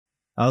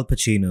Al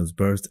Pacino's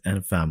birth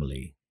and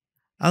family.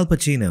 Al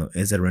Pacino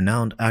is a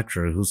renowned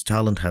actor whose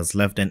talent has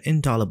left an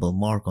indelible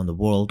mark on the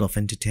world of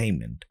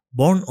entertainment.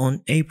 Born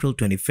on April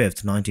 25,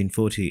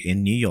 1940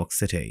 in New York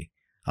City,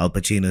 Al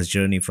Pacino's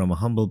journey from a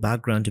humble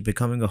background to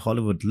becoming a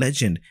Hollywood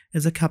legend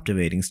is a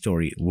captivating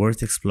story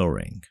worth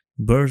exploring.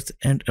 Birth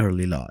and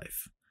early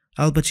life.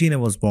 Al Pacino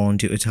was born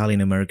to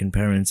Italian-American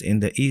parents in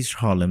the East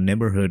Harlem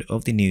neighborhood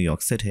of the New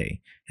York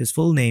City. His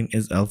full name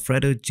is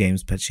Alfredo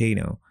James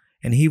Pacino,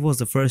 and he was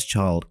the first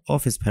child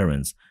of his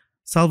parents,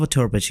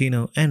 Salvatore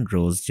Pacino and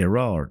Rose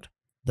Gerard.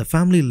 The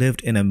family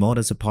lived in a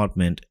modest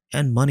apartment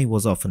and money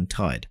was often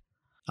tight.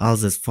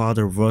 Al's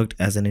father worked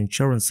as an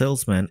insurance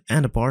salesman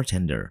and a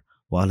bartender,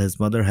 while his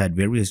mother had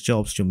various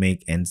jobs to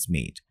make ends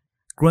meet.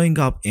 Growing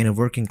up in a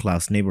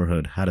working-class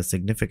neighborhood had a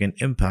significant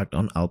impact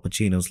on Al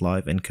Pacino's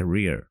life and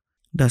career.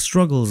 The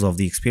struggles of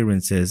the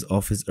experiences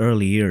of his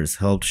early years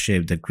helped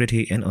shape the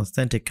gritty and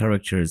authentic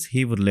characters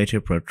he would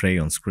later portray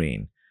on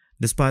screen.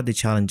 Despite the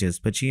challenges,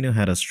 Pacino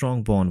had a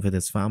strong bond with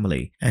his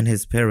family, and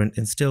his parents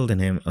instilled in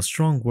him a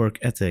strong work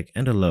ethic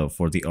and a love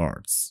for the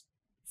arts.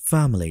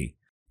 Family.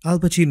 Al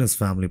Pacino's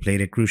family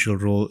played a crucial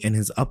role in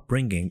his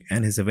upbringing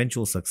and his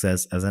eventual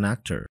success as an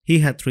actor. He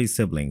had three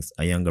siblings,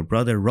 a younger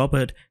brother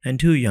Robert and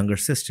two younger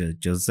sisters,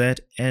 Josette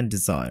and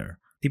Desire.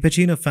 The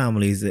Pacino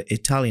family's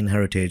Italian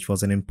heritage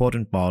was an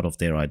important part of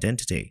their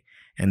identity,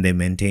 and they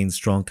maintained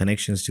strong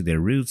connections to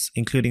their roots,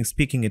 including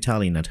speaking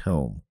Italian at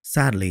home.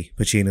 Sadly,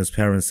 Pacino's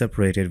parents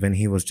separated when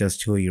he was just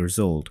 2 years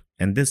old,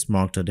 and this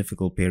marked a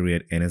difficult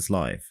period in his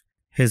life.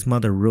 His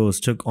mother Rose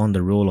took on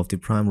the role of the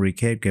primary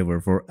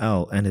caregiver for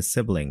Al and his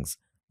siblings.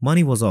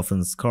 Money was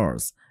often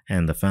scarce,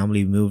 and the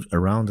family moved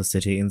around the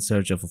city in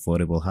search of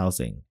affordable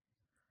housing.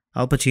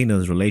 Al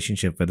Pacino's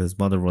relationship with his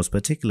mother was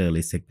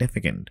particularly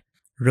significant.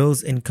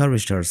 Rose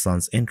encouraged her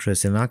son's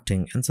interest in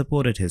acting and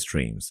supported his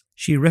dreams.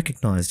 She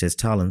recognized his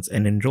talents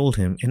and enrolled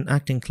him in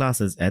acting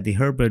classes at the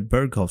Herbert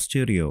Berghof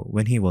studio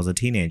when he was a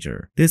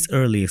teenager. This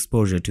early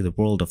exposure to the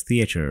world of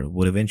theater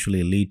would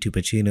eventually lead to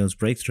Pacino's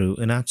breakthrough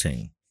in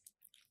acting.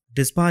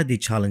 Despite the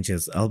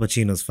challenges, Al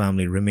Pacino's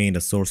family remained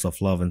a source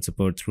of love and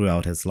support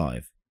throughout his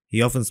life.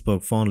 He often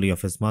spoke fondly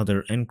of his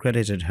mother and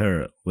credited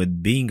her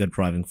with being a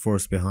driving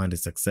force behind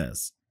his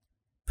success.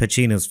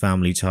 Pacino's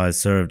family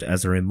ties served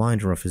as a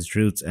reminder of his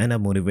roots and a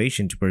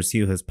motivation to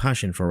pursue his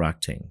passion for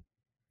acting.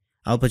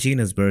 Al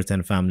Pacino's birth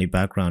and family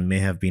background may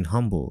have been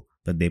humble,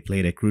 but they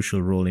played a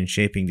crucial role in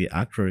shaping the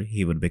actor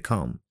he would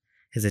become.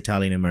 His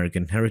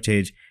Italian-American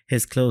heritage,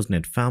 his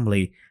close-knit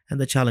family, and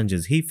the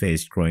challenges he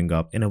faced growing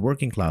up in a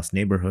working-class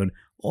neighborhood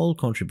all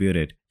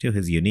contributed to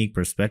his unique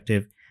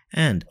perspective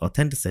and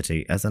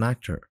authenticity as an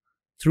actor.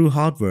 Through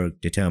hard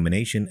work,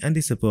 determination, and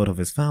the support of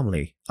his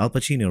family, Al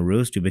Pacino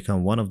rose to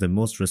become one of the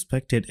most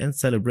respected and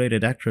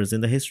celebrated actors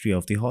in the history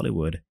of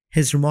Hollywood.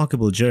 His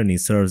remarkable journey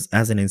serves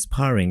as an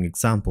inspiring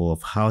example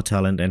of how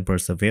talent and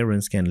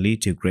perseverance can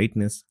lead to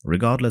greatness,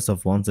 regardless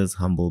of one's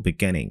humble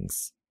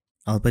beginnings.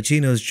 Al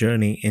Pacino's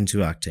journey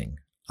into acting.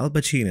 Al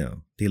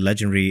Pacino, the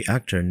legendary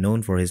actor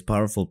known for his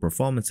powerful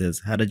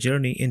performances, had a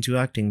journey into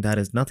acting that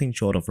is nothing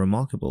short of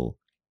remarkable.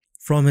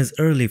 From his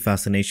early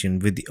fascination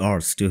with the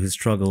arts to his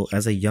struggle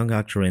as a young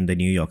actor in the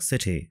New York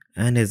City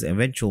and his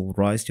eventual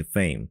rise to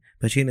fame,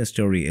 Pacino's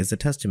story is a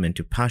testament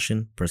to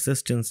passion,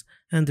 persistence,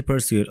 and the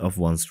pursuit of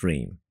one's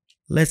dream.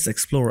 Let's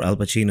explore Al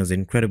Pacino's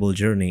incredible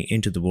journey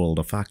into the world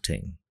of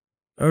acting.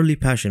 Early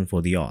passion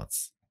for the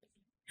arts.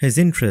 His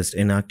interest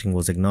in acting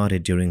was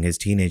ignited during his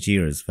teenage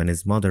years when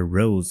his mother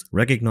Rose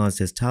recognized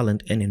his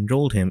talent and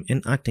enrolled him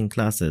in acting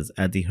classes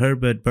at the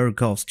Herbert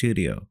Berghof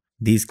studio.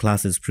 These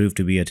classes proved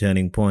to be a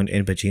turning point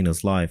in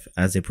Pacino's life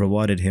as they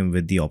provided him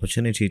with the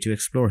opportunity to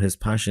explore his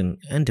passion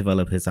and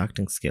develop his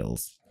acting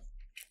skills.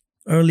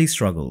 Early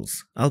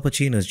struggles. Al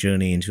Pacino's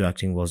journey into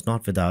acting was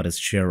not without its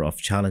share of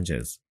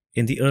challenges.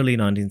 In the early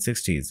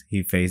 1960s,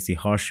 he faced the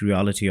harsh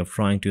reality of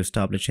trying to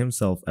establish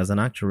himself as an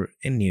actor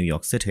in New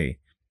York City.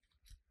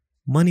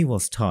 Money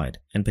was tight,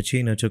 and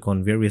Pacino took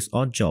on various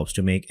odd jobs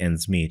to make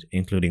ends meet,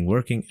 including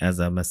working as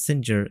a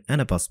messenger and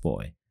a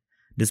busboy.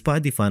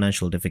 Despite the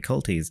financial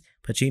difficulties,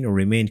 Pacino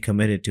remained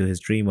committed to his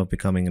dream of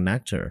becoming an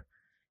actor.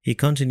 He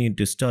continued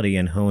to study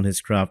and hone his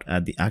craft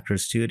at the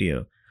Actors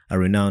Studio, a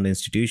renowned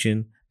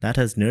institution that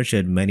has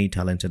nurtured many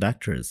talented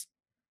actors.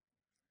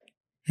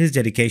 His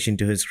dedication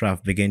to his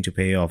craft began to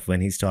pay off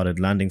when he started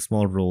landing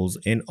small roles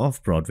in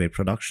off-Broadway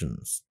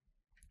productions.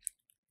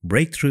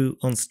 Breakthrough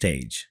on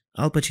stage.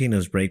 Al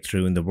Pacino's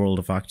breakthrough in the world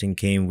of acting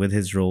came with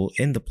his role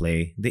in the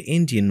play The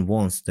Indian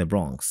Wants the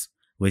Bronx,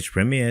 which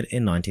premiered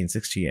in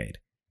 1968.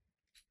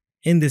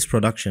 In this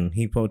production,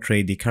 he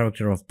portrayed the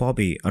character of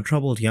Bobby, a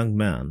troubled young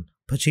man.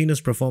 Pacino's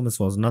performance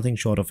was nothing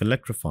short of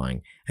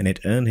electrifying, and it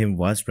earned him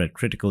widespread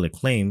critical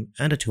acclaim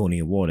and a Tony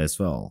Award as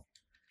well.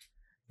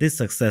 This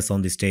success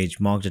on the stage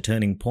marked a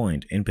turning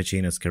point in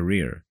Pacino's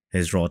career.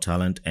 His raw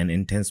talent and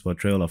intense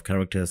portrayal of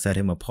characters set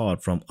him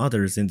apart from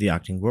others in the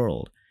acting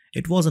world.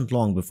 It wasn't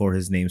long before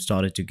his name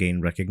started to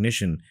gain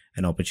recognition,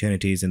 and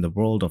opportunities in the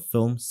world of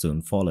film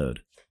soon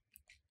followed.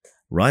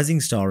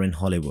 Rising star in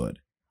Hollywood.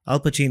 Al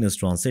Pacino's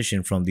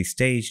transition from the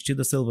stage to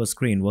the silver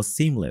screen was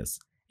seamless.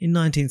 In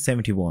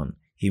 1971,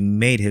 he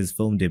made his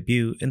film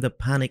debut in The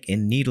Panic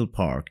in Needle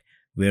Park,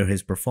 where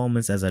his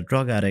performance as a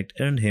drug addict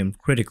earned him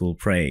critical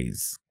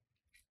praise.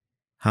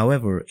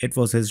 However, it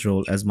was his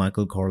role as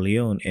Michael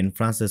Corleone in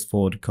Francis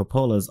Ford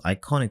Coppola's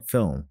iconic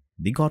film,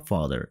 The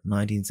Godfather,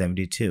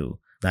 1972,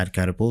 that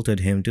catapulted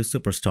him to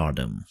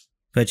superstardom.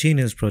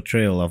 Pacino's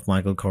portrayal of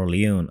Michael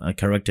Corleone, a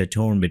character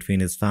torn between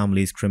his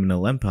family's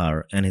criminal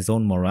empire and his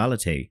own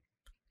morality,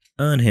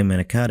 earned him an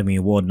Academy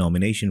Award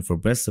nomination for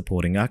Best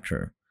Supporting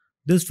Actor.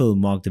 This film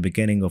marked the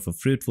beginning of a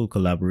fruitful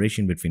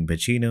collaboration between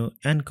Pacino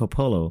and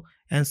Coppola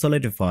and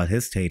solidified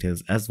his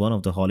status as one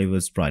of the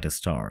Hollywood's brightest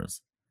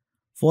stars.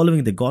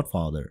 Following The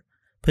Godfather,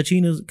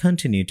 Pacino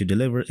continued to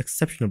deliver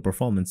exceptional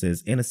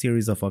performances in a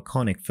series of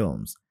iconic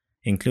films,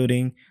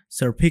 including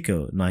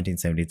Serpico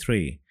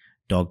 1973,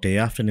 Dog Day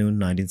Afternoon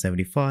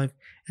 1975,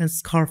 and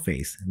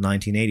Scarface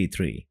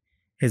 1983.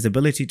 His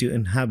ability to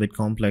inhabit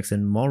complex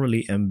and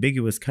morally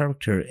ambiguous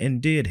characters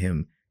endeared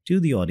him to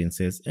the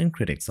audiences and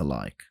critics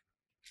alike.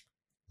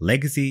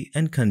 Legacy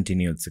and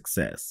continued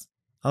success.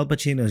 Al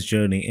Pacino's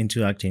journey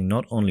into acting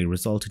not only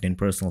resulted in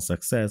personal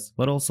success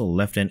but also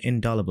left an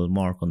indelible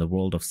mark on the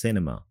world of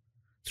cinema.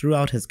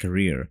 Throughout his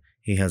career,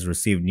 he has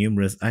received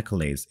numerous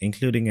accolades,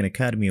 including an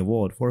Academy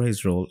Award for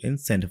his role in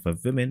Scent of a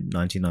Woman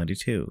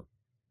 1992.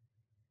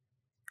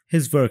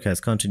 His work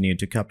has continued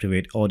to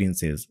captivate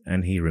audiences,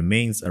 and he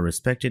remains a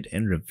respected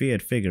and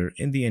revered figure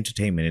in the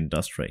entertainment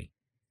industry.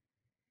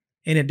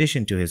 In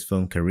addition to his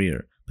film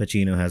career,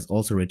 Pacino has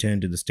also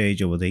returned to the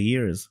stage over the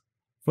years,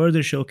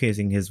 further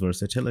showcasing his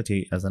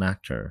versatility as an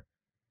actor.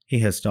 He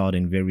has starred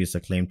in various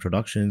acclaimed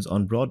productions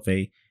on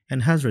Broadway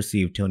and has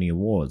received Tony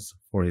Awards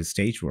for his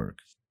stage work.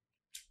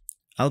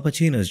 Al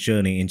Pacino's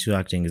journey into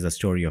acting is a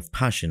story of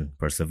passion,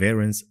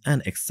 perseverance,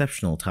 and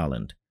exceptional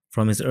talent.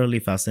 From his early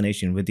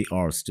fascination with the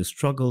arts to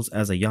struggles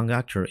as a young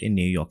actor in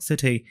New York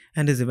City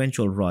and his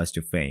eventual rise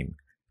to fame,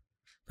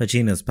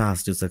 Pacino's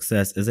path to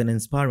success is an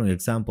inspiring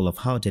example of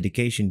how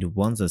dedication to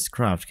one's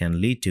craft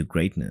can lead to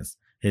greatness.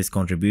 His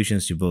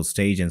contributions to both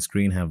stage and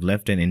screen have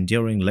left an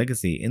enduring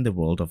legacy in the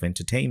world of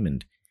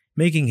entertainment,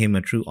 making him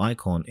a true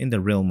icon in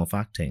the realm of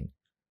acting.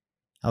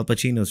 Al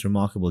Pacino's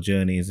remarkable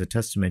journey is a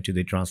testament to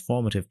the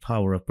transformative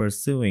power of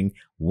pursuing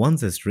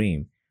one's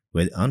dream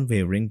with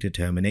unwavering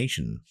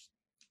determination.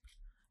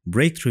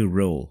 Breakthrough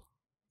role: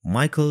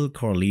 Michael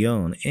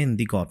Corleone in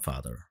The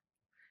Godfather.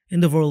 In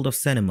the world of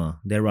cinema,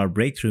 there are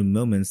breakthrough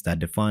moments that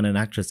define an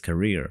actor's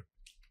career.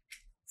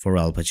 For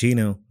Al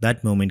Pacino,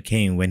 that moment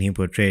came when he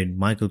portrayed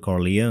Michael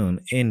Corleone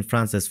in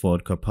Francis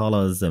Ford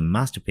Coppola's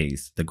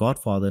masterpiece, The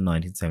Godfather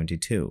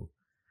 1972.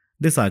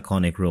 This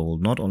iconic role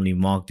not only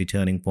marked the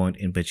turning point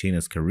in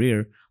Pacino's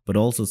career, but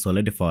also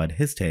solidified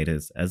his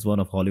status as one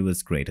of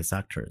Hollywood's greatest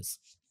actors.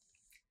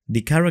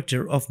 The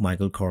character of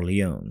Michael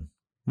Corleone.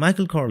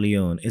 Michael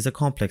Corleone is a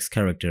complex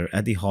character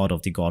at the heart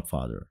of The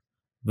Godfather.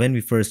 When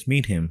we first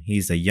meet him, he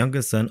is the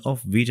younger son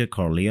of Vito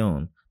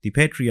Corleone, the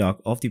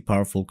patriarch of the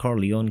powerful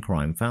Corleone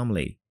crime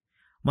family.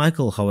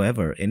 Michael,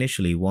 however,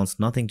 initially wants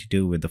nothing to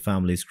do with the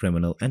family's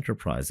criminal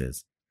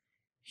enterprises.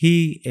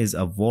 He is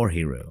a war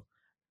hero,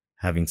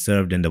 having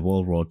served in the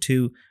World War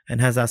II,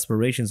 and has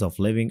aspirations of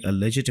living a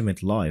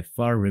legitimate life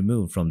far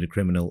removed from the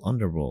criminal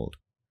underworld.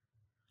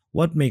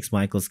 What makes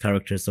Michael's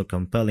character so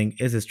compelling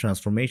is his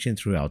transformation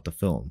throughout the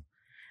film.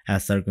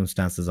 As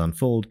circumstances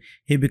unfold,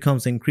 he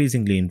becomes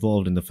increasingly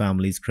involved in the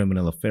family's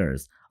criminal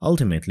affairs,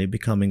 ultimately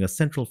becoming a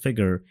central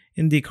figure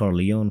in the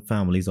Corleone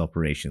family's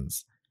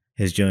operations.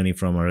 His journey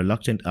from a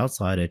reluctant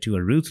outsider to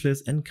a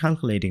ruthless and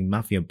calculating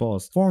mafia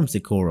boss forms the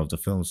core of the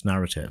film's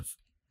narrative.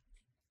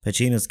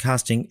 Pacino's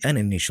casting and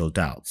initial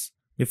doubts.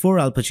 Before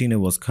Al Pacino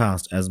was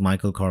cast as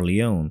Michael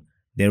Corleone,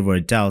 there were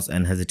doubts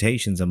and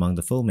hesitations among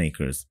the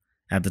filmmakers.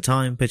 At the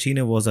time,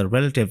 Pacino was a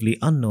relatively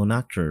unknown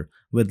actor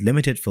with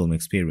limited film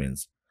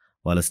experience,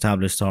 while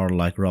established stars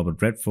like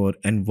Robert Redford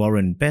and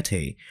Warren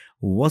Beatty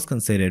was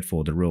considered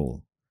for the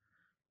role.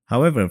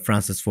 However,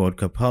 Francis Ford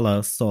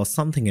Coppola saw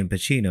something in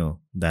Pacino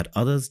that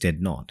others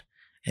did not,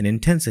 an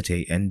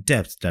intensity and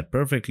depth that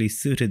perfectly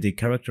suited the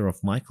character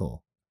of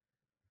Michael.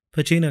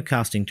 Pacino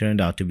casting turned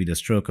out to be the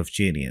stroke of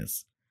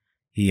genius.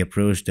 He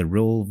approached the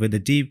role with a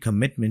deep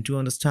commitment to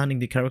understanding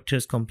the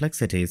character's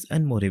complexities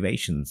and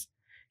motivations.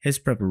 His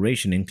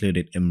preparation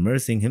included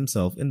immersing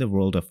himself in the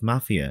world of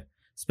mafia,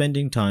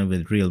 spending time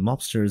with real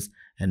mobsters,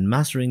 and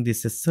mastering the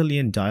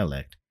Sicilian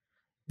dialect.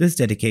 This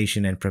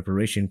dedication and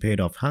preparation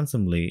paid off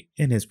handsomely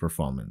in his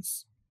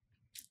performance.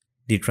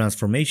 The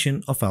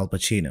transformation of Al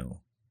Pacino.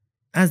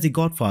 As The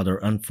Godfather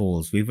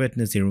unfolds, we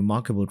witness the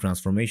remarkable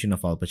transformation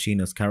of Al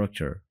Pacino's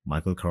character,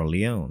 Michael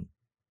Corleone.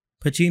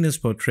 Pacino's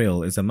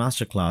portrayal is a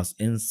masterclass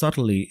in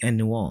subtlety and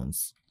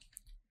nuance.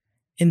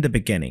 In the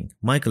beginning,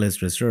 Michael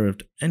is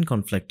reserved and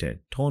conflicted,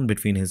 torn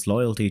between his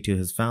loyalty to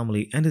his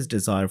family and his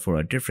desire for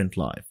a different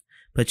life.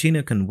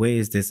 Pacino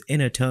conveys this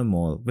inner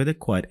turmoil with a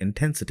quiet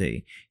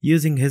intensity,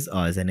 using his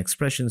eyes and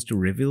expressions to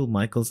reveal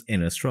Michael's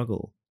inner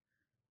struggle.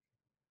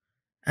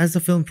 As the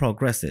film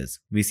progresses,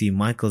 we see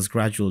Michael's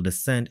gradual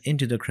descent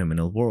into the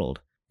criminal world.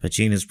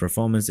 Pacino's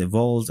performance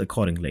evolves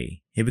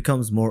accordingly. He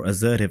becomes more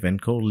assertive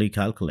and coldly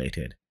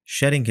calculated,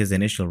 shedding his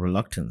initial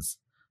reluctance.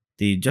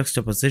 The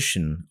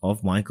juxtaposition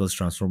of Michael's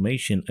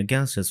transformation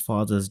against his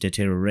father's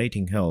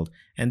deteriorating health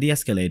and the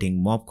escalating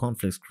mob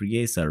conflicts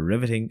creates a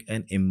riveting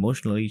and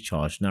emotionally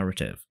charged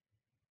narrative.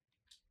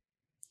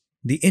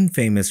 The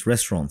infamous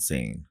restaurant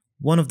scene.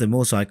 One of the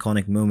most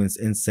iconic moments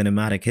in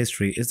cinematic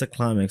history is the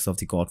climax of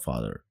The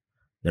Godfather,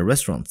 the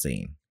restaurant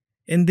scene.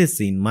 In this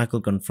scene, Michael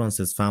confronts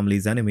his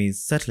family's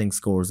enemies, settling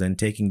scores and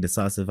taking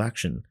decisive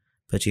action.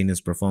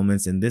 Pacino's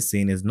performance in this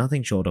scene is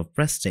nothing short of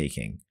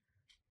breathtaking.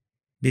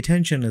 The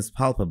tension is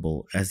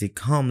palpable as he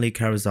calmly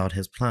carries out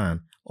his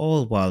plan,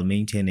 all while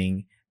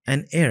maintaining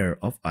an air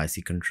of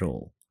icy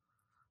control.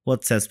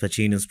 What sets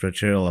Pacino's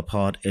portrayal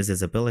apart is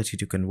his ability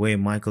to convey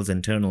Michael's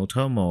internal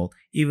turmoil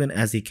even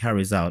as he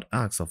carries out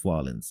acts of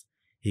violence.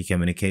 He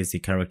communicates the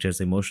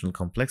character's emotional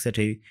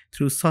complexity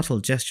through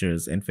subtle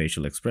gestures and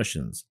facial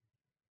expressions.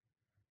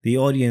 The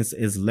audience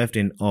is left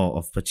in awe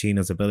of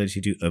Pacino's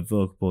ability to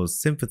evoke both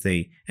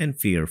sympathy and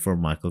fear for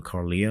Michael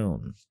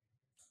Corleone.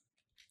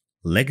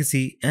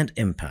 Legacy and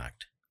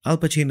impact. Al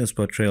Pacino's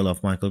portrayal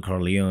of Michael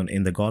Corleone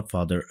in The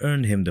Godfather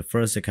earned him the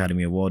first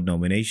Academy Award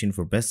nomination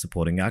for Best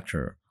Supporting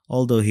Actor.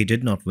 Although he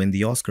did not win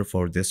the Oscar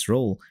for this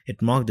role,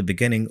 it marked the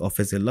beginning of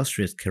his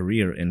illustrious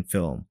career in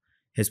film.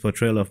 His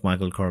portrayal of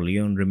Michael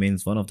Corleone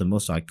remains one of the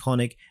most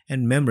iconic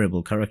and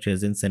memorable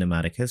characters in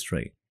cinematic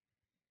history.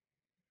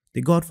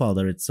 The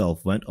Godfather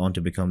itself went on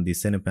to become the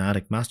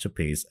cinematic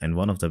masterpiece and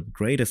one of the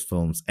greatest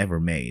films ever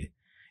made.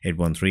 It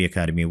won 3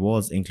 Academy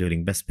Awards,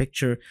 including Best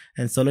Picture,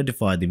 and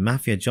solidified the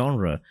mafia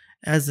genre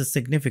as a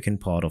significant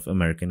part of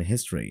American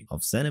history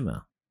of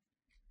cinema.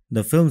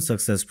 The film's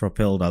success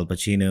propelled Al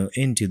Pacino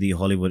into the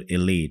Hollywood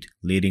elite,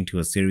 leading to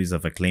a series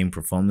of acclaimed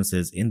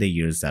performances in the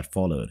years that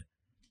followed.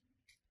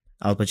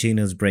 Al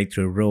Pacino's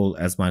breakthrough role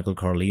as Michael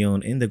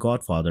Corleone in The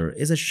Godfather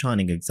is a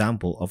shining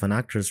example of an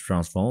actor's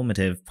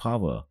transformative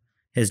power.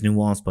 His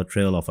nuanced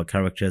portrayal of a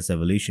character's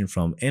evolution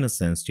from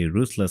innocence to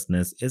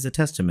ruthlessness is a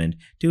testament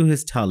to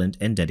his talent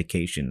and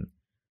dedication.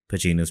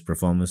 Pacino's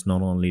performance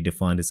not only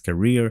defined his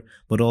career,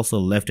 but also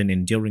left an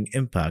enduring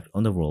impact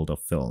on the world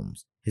of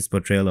films. His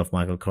portrayal of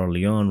Michael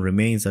Corleone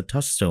remains a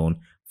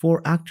touchstone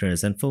for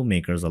actors and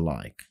filmmakers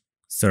alike,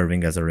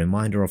 serving as a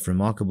reminder of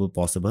remarkable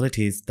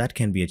possibilities that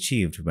can be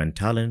achieved when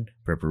talent,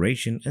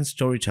 preparation, and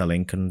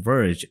storytelling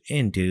converge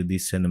into the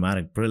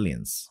cinematic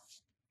brilliance.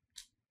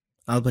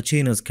 Al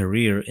Pacino's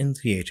career in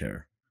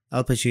theater.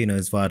 Al Pacino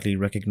is widely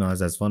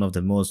recognized as one of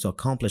the most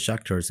accomplished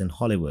actors in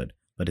Hollywood,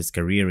 but his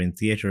career in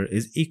theater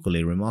is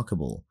equally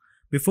remarkable.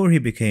 Before he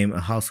became a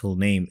household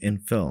name in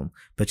film,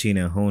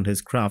 Pacino honed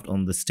his craft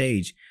on the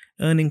stage,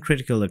 earning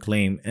critical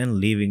acclaim and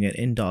leaving an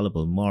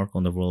indelible mark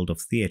on the world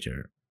of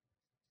theater.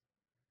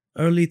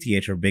 Early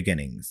theater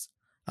beginnings.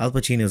 Al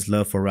Pacino's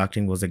love for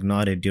acting was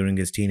ignited during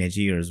his teenage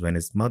years when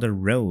his mother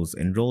Rose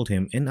enrolled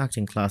him in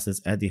acting classes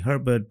at the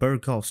Herbert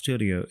Berghoff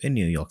Studio in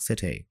New York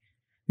City.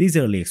 These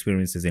early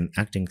experiences in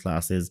acting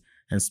classes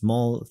and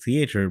small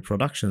theater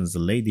productions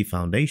laid the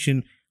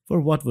foundation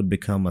for what would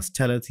become a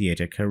stellar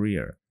theater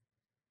career.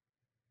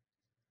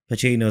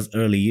 Pacino's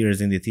early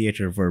years in the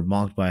theater were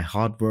marked by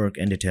hard work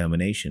and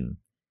determination.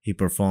 He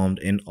performed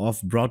in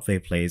off-Broadway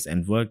plays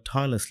and worked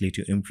tirelessly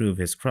to improve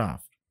his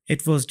craft.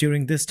 It was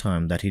during this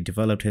time that he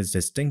developed his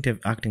distinctive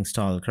acting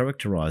style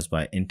characterized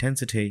by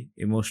intensity,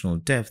 emotional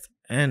depth,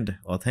 and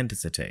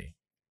authenticity.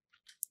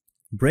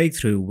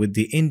 Breakthrough with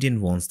The Indian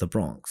Wants the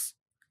Bronx.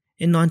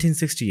 In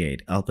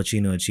 1968, Al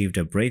Pacino achieved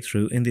a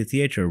breakthrough in the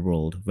theater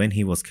world when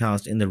he was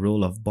cast in the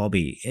role of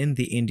Bobby in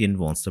The Indian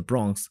Wants the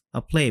Bronx,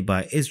 a play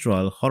by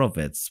Israel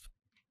Horovitz.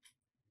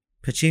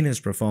 Pacino's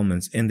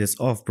performance in this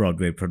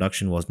off-Broadway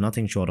production was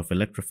nothing short of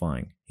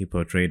electrifying. He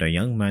portrayed a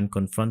young man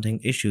confronting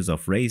issues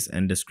of race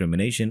and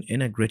discrimination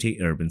in a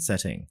gritty urban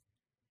setting.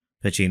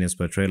 Pacino's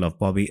portrayal of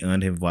Bobby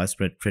earned him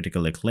widespread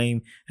critical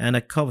acclaim and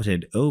a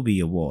coveted Obie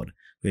Award,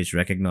 which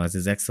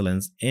recognizes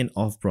excellence in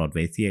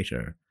off-Broadway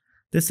theater.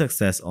 This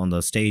success on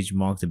the stage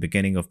marked the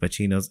beginning of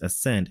Pacino's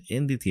ascent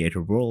in the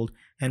theater world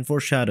and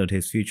foreshadowed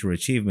his future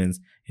achievements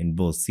in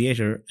both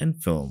theater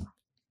and film.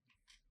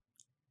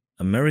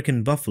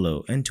 American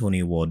Buffalo and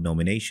Tony Award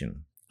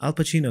nomination. Al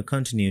Pacino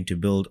continued to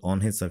build on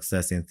his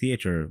success in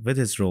theater with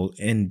his role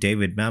in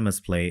David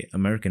Mamet's play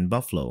American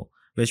Buffalo,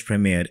 which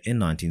premiered in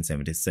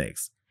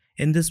 1976.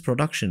 In this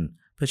production,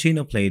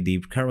 Pacino played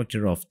the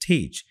character of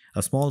Teach,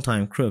 a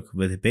small-time crook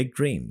with big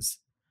dreams.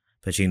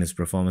 Pacino's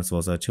performance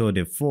was a tour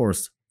de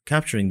force,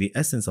 capturing the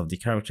essence of the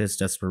character's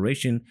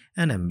desperation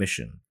and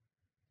ambition.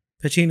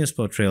 Pacino's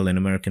portrayal in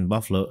American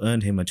Buffalo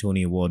earned him a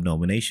Tony Award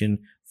nomination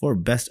for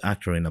Best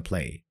Actor in a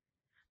Play.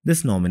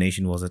 This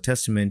nomination was a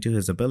testament to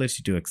his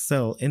ability to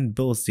excel in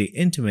both the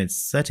intimate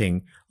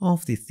setting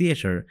of the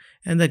theater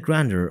and the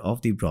grandeur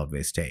of the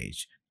Broadway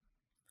stage.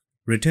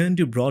 Returned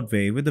to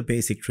Broadway with the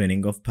basic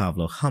training of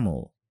Pablo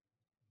Hummel.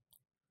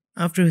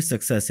 After his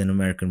success in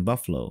American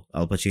Buffalo,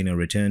 Al Pacino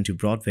returned to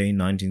Broadway in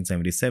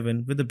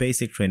 1977 with the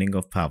basic training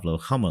of Pablo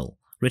Hummel,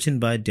 written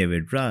by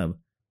David Raab.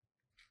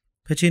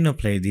 Pacino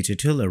played the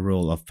titular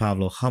role of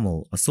Pablo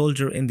Hummel, a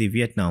soldier in the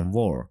Vietnam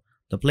War.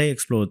 The play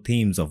explored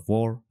themes of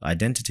war,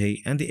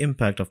 identity, and the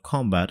impact of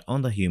combat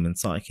on the human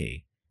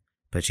psyche.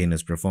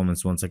 Pacino's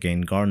performance once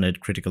again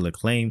garnered critical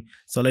acclaim,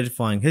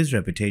 solidifying his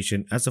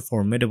reputation as a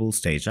formidable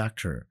stage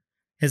actor.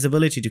 His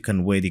ability to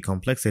convey the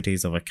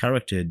complexities of a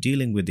character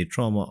dealing with the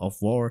trauma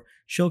of war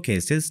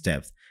showcased his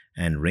depth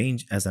and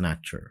range as an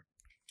actor.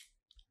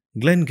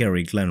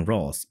 Glengarry Glen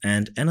Ross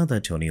and another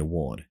Tony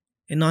Award.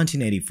 In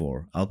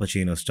 1984, Al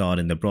Pacino starred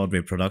in the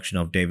Broadway production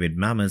of David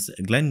Mamet's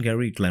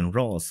Glengarry Glen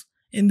Ross.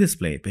 In this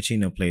play,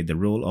 Pacino played the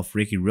role of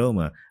Ricky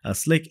Roma, a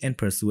slick and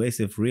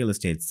persuasive real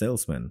estate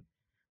salesman.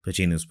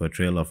 Pacino's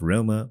portrayal of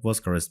Roma was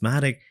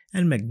charismatic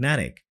and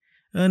magnetic,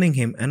 earning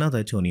him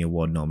another Tony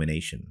Award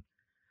nomination.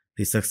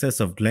 The success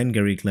of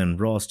Glengarry Glen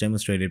Ross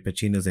demonstrated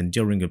Pacino's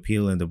enduring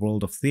appeal in the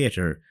world of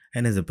theater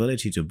and his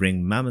ability to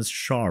bring Mamet's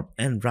sharp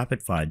and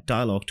rapid-fire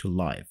dialogue to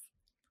life.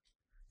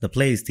 The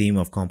play's theme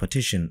of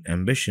competition,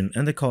 ambition,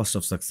 and the cost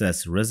of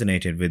success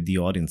resonated with the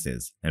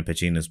audiences, and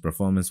Pacino's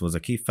performance was a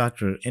key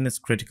factor in its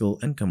critical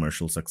and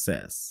commercial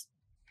success.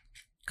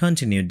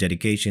 Continued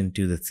dedication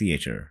to the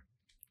theater.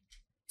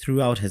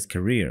 Throughout his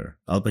career,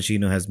 Al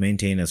Pacino has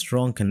maintained a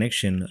strong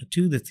connection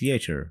to the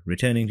theater,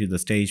 returning to the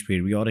stage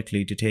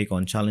periodically to take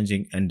on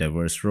challenging and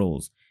diverse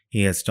roles.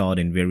 He has starred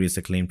in various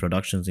acclaimed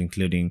productions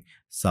including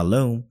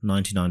Salome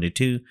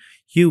 (1992),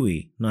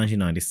 Huey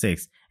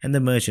 (1996), and The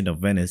Merchant of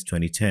Venice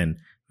 (2010),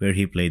 where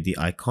he played the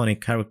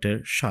iconic character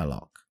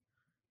Shylock.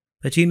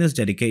 Pacino's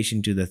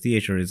dedication to the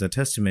theater is a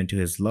testament to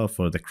his love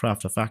for the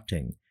craft of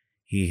acting.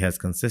 He has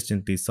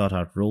consistently sought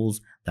out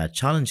roles that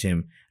challenge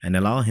him and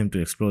allow him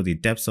to explore the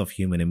depths of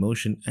human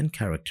emotion and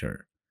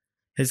character.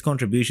 His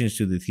contributions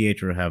to the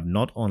theater have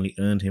not only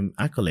earned him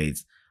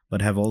accolades,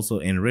 but have also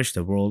enriched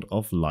the world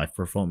of live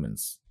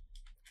performance.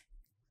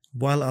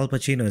 While Al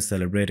Pacino is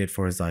celebrated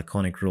for his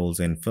iconic roles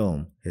in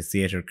film, his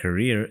theater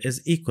career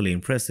is equally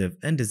impressive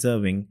and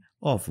deserving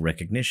of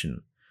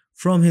recognition.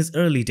 From his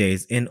early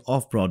days in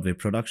off-Broadway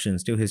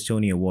productions to his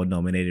Tony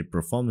Award-nominated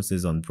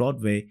performances on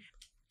Broadway,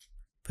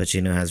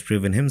 Pacino has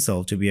proven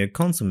himself to be a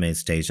consummate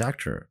stage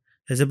actor.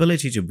 His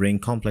ability to bring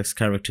complex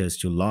characters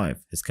to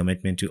life, his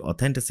commitment to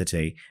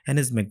authenticity, and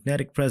his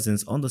magnetic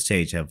presence on the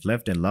stage have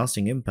left a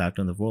lasting impact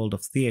on the world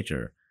of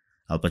theater.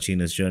 Al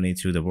Pacino's journey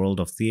through the world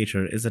of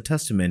theater is a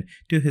testament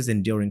to his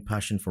enduring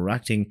passion for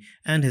acting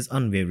and his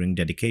unwavering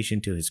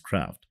dedication to his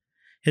craft.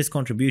 His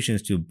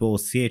contributions to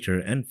both theater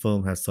and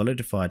film have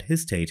solidified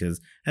his status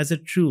as a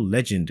true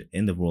legend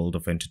in the world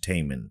of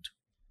entertainment.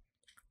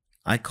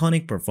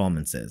 Iconic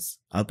performances.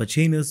 Al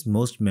Pacino's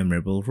most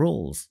memorable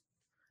roles.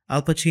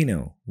 Al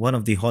Pacino, one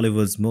of the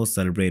Hollywood's most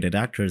celebrated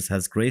actors,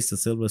 has graced the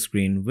silver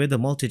screen with a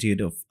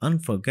multitude of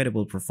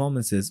unforgettable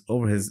performances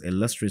over his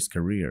illustrious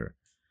career.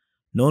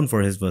 Known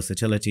for his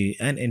versatility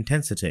and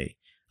intensity,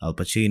 Al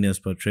Pacino's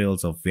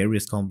portrayals of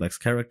various complex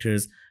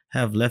characters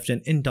have left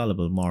an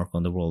indelible mark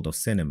on the world of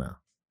cinema.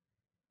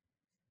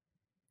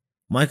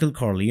 Michael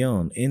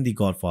Corleone in the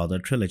Godfather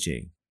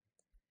trilogy.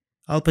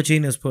 Al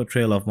Pacino's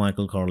portrayal of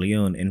Michael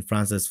Corleone in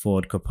Francis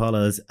Ford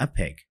Coppola's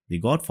epic The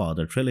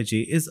Godfather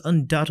trilogy is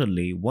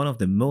undoubtedly one of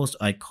the most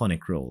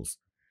iconic roles.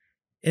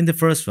 In the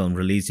first film,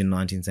 released in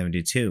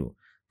 1972,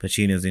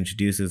 Pacino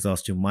introduces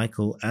us to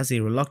Michael as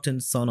a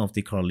reluctant son of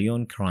the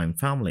Corleone crime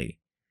family.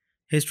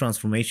 His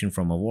transformation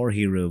from a war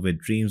hero with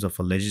dreams of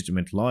a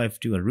legitimate life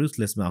to a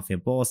ruthless mafia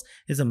boss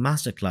is a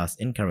masterclass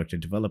in character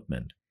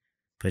development.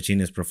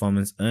 Pacino's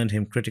performance earned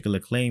him critical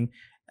acclaim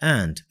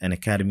and an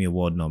Academy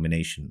Award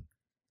nomination.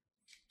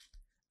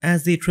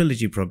 As the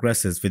trilogy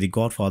progresses with The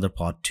Godfather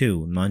Part 2,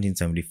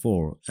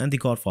 1974, and The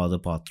Godfather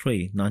Part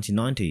 3,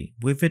 1990,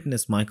 we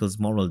witness Michael's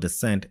moral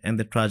descent and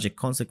the tragic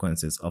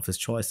consequences of his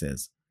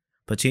choices.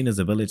 Pacino's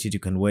ability to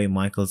convey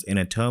Michael's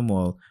inner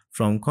turmoil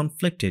from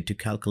conflicted to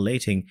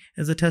calculating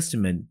is a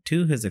testament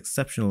to his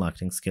exceptional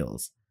acting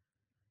skills.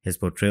 His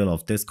portrayal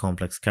of this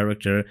complex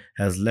character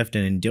has left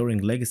an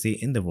enduring legacy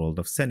in the world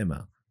of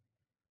cinema.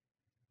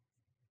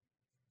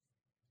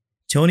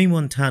 Tony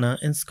Montana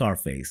in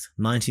Scarface,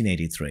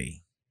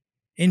 1983.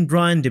 In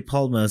Brian De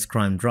Palma's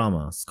crime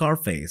drama,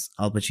 Scarface,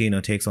 Al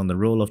Pacino takes on the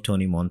role of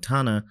Tony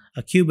Montana,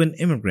 a Cuban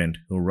immigrant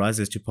who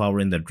rises to power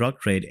in the drug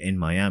trade in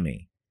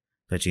Miami.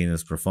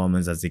 Pacino's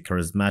performance as the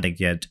charismatic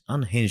yet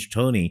unhinged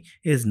Tony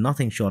is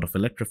nothing short of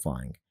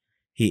electrifying.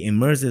 He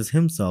immerses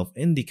himself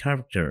in the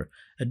character,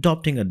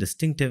 adopting a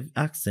distinctive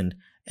accent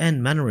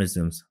and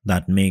mannerisms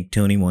that make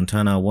Tony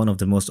Montana one of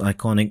the most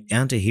iconic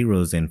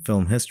anti-heroes in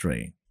film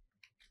history.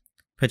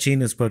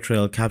 Pacino's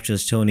portrayal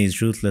captures Tony's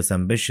ruthless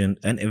ambition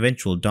and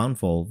eventual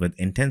downfall with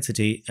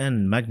intensity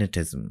and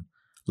magnetism.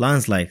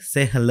 Lines like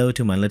 "Say hello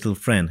to my little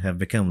friend" have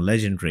become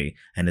legendary,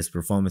 and his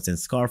performance in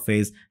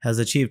Scarface has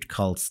achieved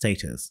cult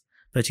status.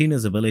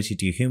 Pacino's ability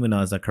to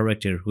humanize a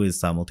character who is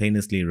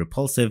simultaneously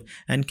repulsive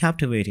and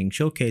captivating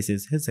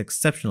showcases his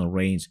exceptional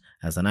range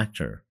as an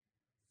actor.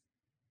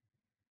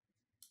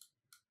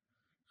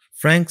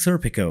 Frank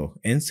Serpico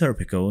in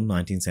Serpico,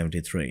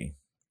 1973.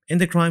 In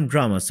the crime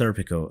drama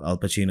Serpico, Al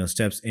Pacino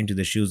steps into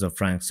the shoes of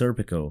Frank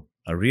Serpico,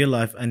 a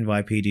real-life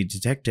NYPD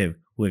detective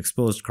who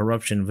exposed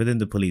corruption within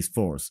the police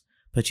force.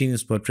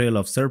 Pacino's portrayal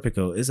of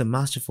Serpico is a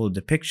masterful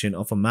depiction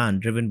of a man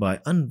driven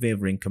by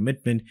unwavering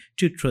commitment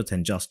to truth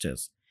and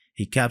justice.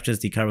 He captures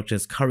the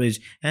character's courage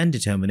and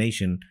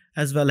determination,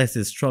 as well as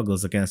his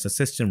struggles against a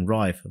system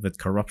rife with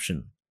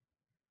corruption.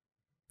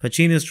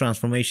 Pacino's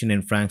transformation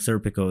in Frank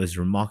Serpico is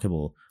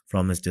remarkable,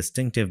 from his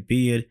distinctive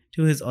beard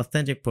to his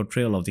authentic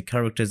portrayal of the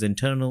character's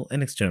internal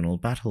and external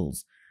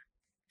battles.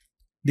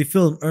 The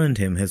film earned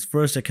him his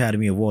first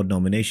Academy Award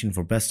nomination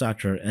for Best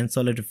Actor and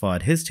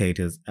solidified his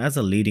status as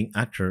a leading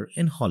actor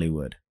in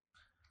Hollywood.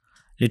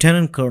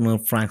 Lieutenant Colonel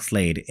Frank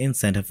Slade in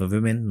Scent of a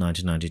Woman,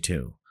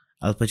 1992.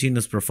 Al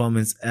Pacino's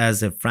performance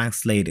as Frank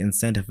Slade in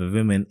Scent of a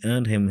Woman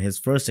earned him his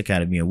first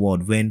Academy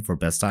Award win for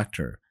Best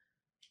Actor.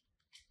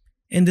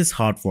 In this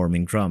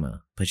heartwarming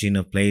drama,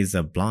 Pacino plays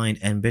a blind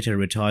and bitter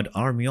retired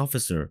army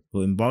officer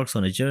who embarks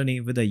on a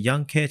journey with a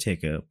young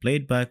caretaker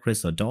played by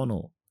Chris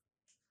O'Donnell.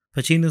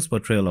 Pacino's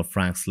portrayal of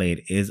Frank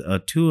Slade is a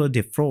tour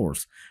de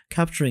force,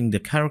 capturing the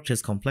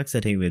character's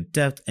complexity with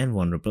depth and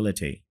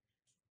vulnerability.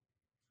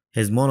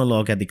 His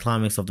monologue at the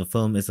climax of the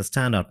film is a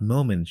standout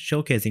moment,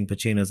 showcasing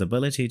Pacino's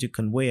ability to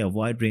convey a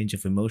wide range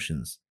of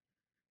emotions.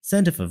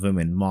 Scent of a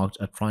Woman marked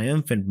a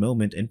triumphant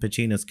moment in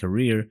Pacino's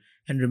career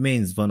and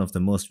remains one of the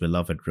most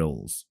beloved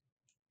roles.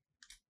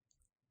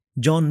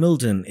 John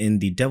Milton in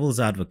The Devil's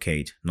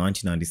Advocate,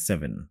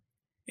 1997.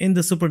 In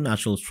the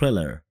supernatural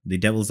thriller, The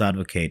Devil's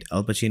Advocate,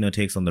 Al Pacino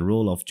takes on the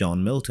role of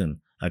John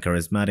Milton, a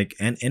charismatic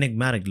and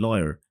enigmatic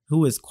lawyer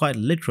who is quite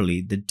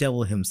literally the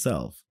devil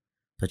himself.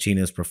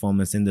 Pacino's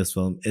performance in this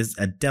film is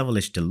a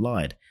devilish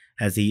delight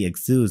as he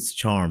exudes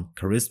charm,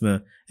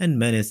 charisma, and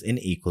menace in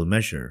equal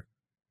measure.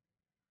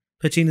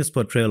 Pacino's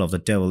portrayal of the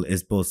devil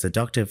is both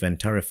seductive and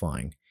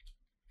terrifying.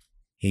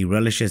 He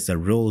relishes the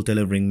role,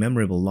 delivering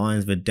memorable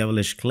lines with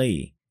devilish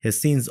glee.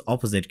 His scenes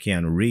opposite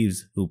Keanu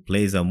Reeves, who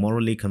plays a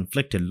morally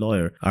conflicted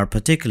lawyer, are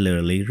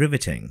particularly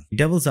riveting. The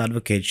Devil's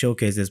Advocate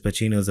showcases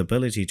Pacino's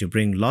ability to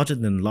bring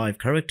larger-than-life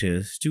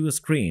characters to a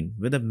screen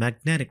with a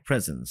magnetic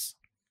presence.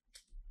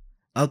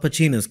 Al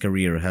Pacino's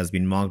career has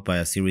been marked by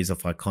a series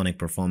of iconic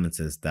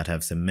performances that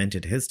have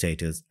cemented his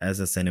status as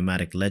a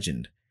cinematic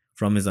legend.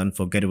 From his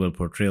unforgettable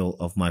portrayal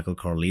of Michael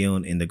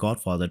Corleone in the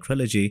Godfather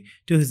trilogy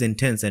to his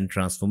intense and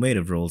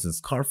transformative roles in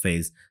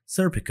Scarface,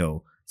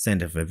 Serpico,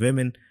 Scent of a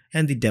Woman,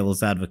 and The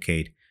Devil's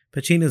Advocate,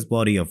 Pacino's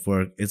body of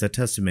work is a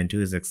testament to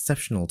his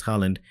exceptional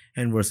talent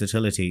and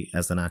versatility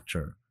as an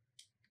actor.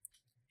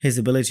 His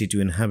ability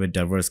to inhabit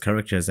diverse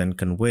characters and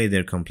convey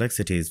their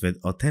complexities with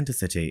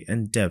authenticity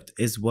and depth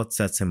is what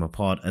sets him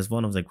apart as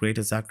one of the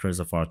greatest actors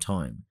of our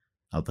time.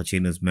 Al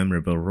Pacino's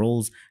memorable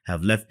roles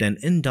have left an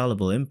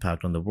indelible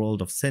impact on the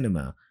world of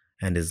cinema,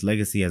 and his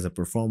legacy as a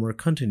performer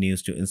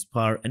continues to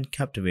inspire and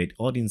captivate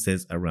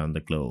audiences around the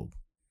globe.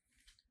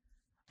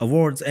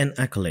 Awards and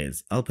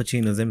accolades. Al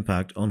Pacino's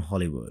impact on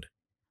Hollywood.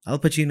 Al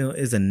Pacino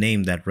is a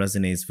name that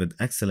resonates with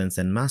excellence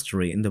and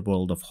mastery in the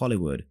world of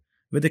Hollywood.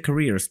 With a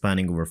career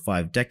spanning over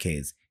 5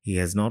 decades, he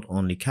has not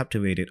only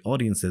captivated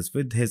audiences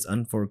with his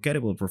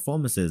unforgettable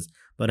performances,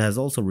 but has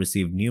also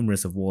received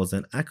numerous awards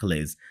and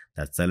accolades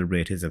that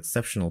celebrate his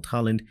exceptional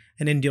talent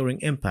and enduring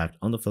impact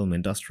on the film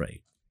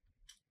industry.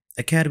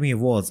 Academy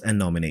Awards and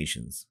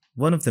nominations.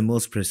 One of the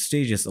most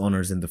prestigious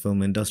honors in the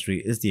film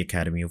industry is the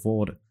Academy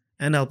Award,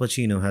 and Al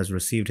Pacino has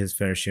received his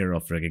fair share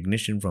of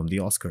recognition from the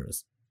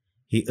Oscars.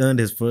 He earned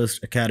his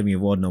first Academy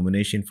Award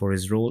nomination for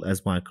his role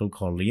as Michael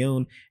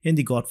Corleone in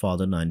The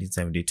Godfather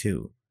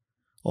 1972.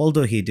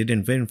 Although he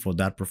didn't win for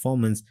that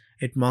performance,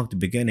 it marked the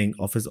beginning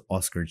of his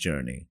Oscar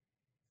journey.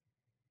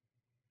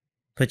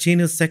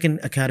 Pacino's second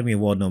Academy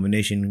Award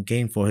nomination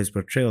came for his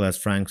portrayal as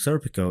Frank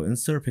Serpico in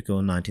Serpico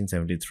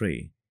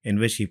 1973, in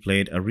which he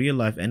played a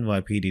real-life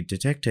NYPD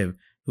detective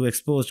who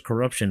exposed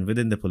corruption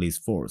within the police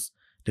force.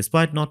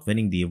 Despite not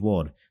winning the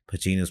award,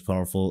 Pacino's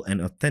powerful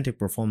and authentic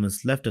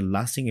performance left a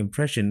lasting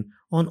impression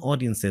on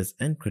audiences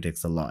and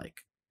critics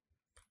alike.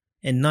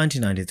 In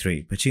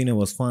 1993, Pacino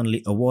was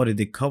finally awarded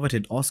the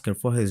coveted Oscar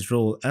for his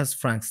role as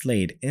Frank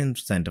Slade in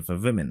Scent of a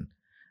Woman.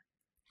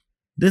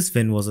 This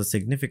win was a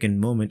significant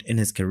moment in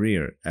his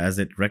career as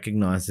it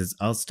recognized his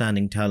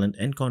outstanding talent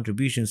and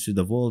contributions to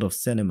the world of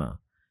cinema.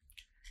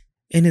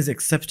 In his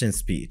acceptance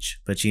speech,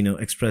 Pacino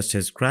expressed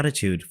his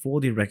gratitude for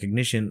the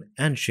recognition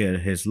and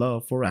shared his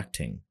love for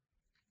acting.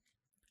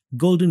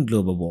 Golden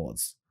Globe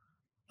Awards.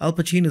 Al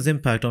Pacino's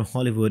impact on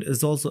Hollywood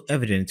is also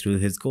evident through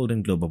his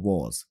Golden Globe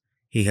Awards.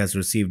 He has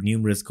received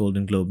numerous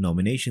Golden Globe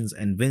nominations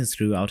and wins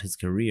throughout his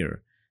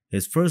career.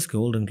 His first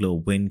Golden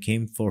Globe win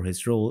came for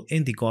his role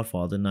in The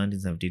Godfather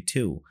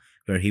 1972,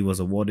 where he was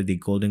awarded the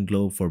Golden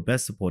Globe for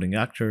Best Supporting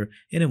Actor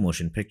in a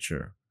Motion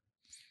Picture.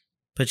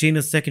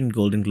 Pacino's second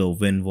Golden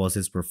Globe win was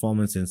his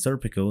performance in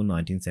Serpico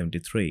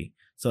 1973,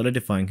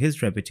 solidifying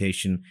his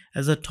reputation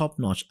as a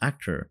top-notch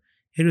actor.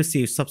 He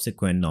received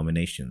subsequent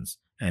nominations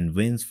and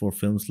wins for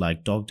films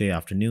like Dog Day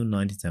Afternoon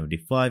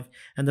 1975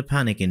 and The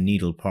Panic in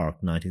Needle Park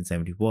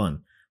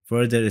 1971,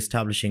 further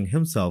establishing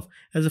himself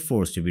as a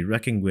force to be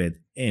reckoned with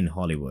in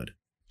Hollywood.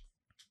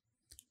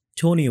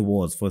 Tony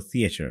Awards for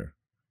Theatre.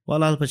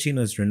 While Al Pacino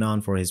is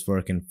renowned for his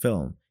work in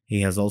film,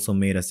 he has also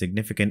made a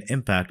significant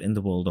impact in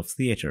the world of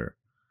theater.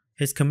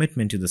 His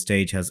commitment to the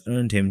stage has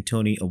earned him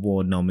Tony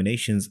Award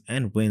nominations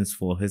and wins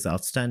for his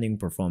outstanding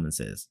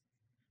performances.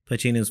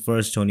 Pacino's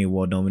first Tony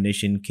Award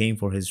nomination came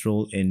for his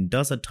role in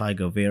Does a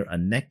Tiger Wear a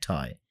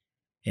Necktie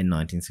in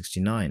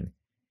 1969.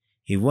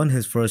 He won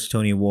his first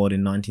Tony Award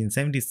in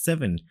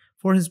 1977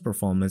 for his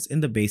performance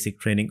in The Basic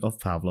Training of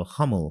Pavlo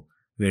Hummel,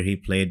 where he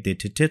played the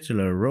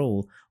titular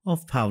role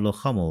of Pavlo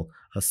Hummel,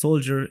 a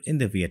soldier in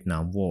the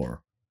Vietnam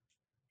War.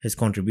 His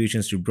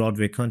contributions to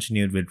Broadway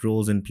continued with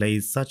roles in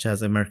plays such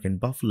as American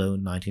Buffalo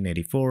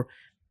 1984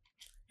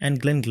 and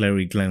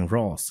Glengarry Glen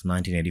Ross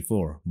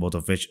 1984, both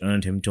of which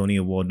earned him Tony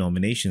Award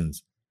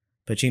nominations.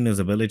 Pacino's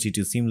ability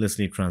to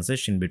seamlessly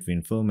transition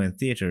between film and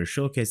theater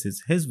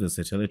showcases his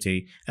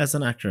versatility as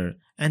an actor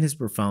and his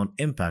profound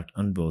impact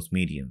on both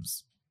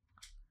mediums.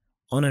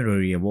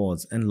 Honorary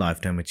awards and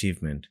lifetime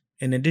achievement.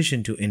 In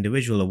addition to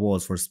individual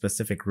awards for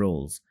specific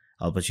roles,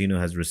 Al Pacino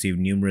has received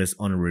numerous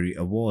honorary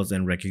awards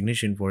and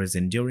recognition for his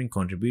enduring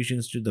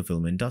contributions to the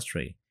film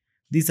industry.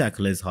 These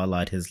accolades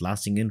highlight his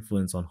lasting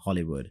influence on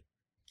Hollywood.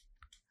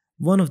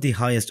 One of the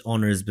highest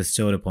honors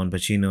bestowed upon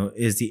Pacino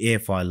is the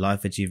AFI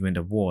Life Achievement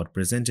Award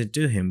presented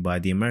to him by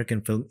the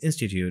American Film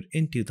Institute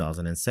in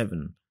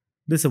 2007.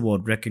 This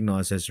award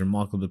recognized his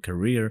remarkable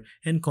career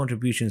and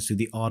contributions to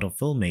the art of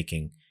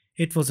filmmaking.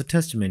 It was a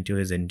testament to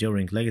his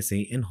enduring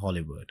legacy in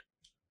Hollywood.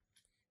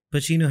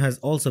 Pacino has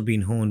also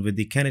been honored with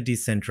the Kennedy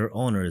Center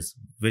Honors,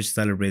 which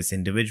celebrates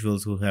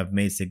individuals who have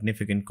made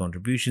significant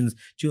contributions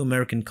to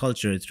American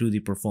culture through the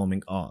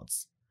performing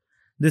arts.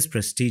 This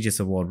prestigious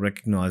award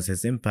recognizes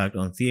his impact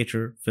on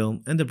theater,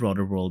 film, and the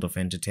broader world of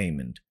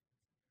entertainment.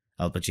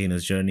 Al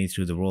Pacino's journey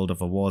through the world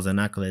of awards and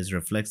accolades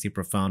reflects the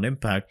profound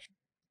impact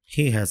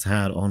he has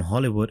had on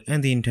Hollywood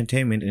and the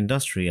entertainment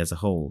industry as a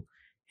whole.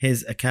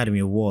 His Academy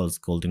Awards,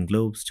 Golden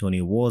Globes, Tony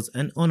Awards,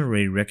 and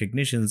honorary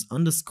recognitions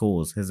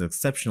underscores his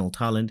exceptional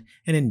talent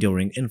and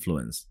enduring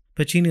influence.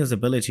 Pacino's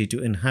ability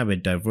to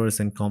inhabit diverse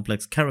and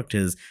complex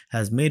characters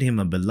has made him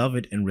a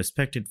beloved and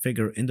respected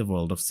figure in the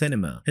world of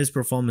cinema. His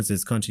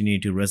performances continue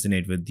to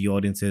resonate with the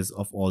audiences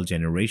of all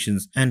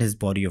generations, and his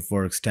body of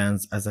work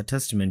stands as a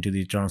testament to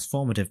the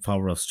transformative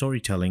power of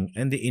storytelling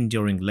and the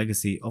enduring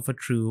legacy of a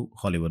true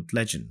Hollywood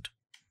legend.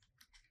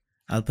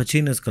 Al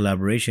Pacino's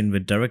collaboration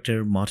with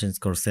director Martin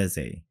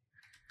Scorsese.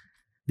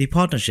 The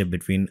partnership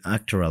between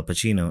actor Al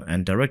Pacino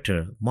and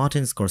director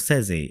Martin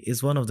Scorsese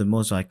is one of the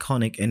most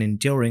iconic and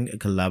enduring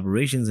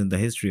collaborations in the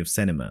history of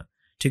cinema.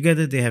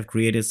 Together, they have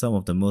created some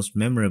of the most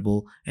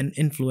memorable and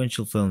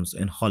influential films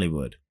in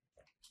Hollywood.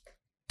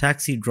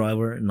 Taxi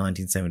Driver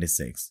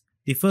 1976.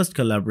 The first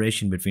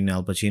collaboration between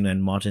Al Pacino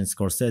and Martin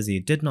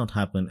Scorsese did not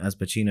happen as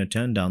Pacino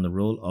turned down the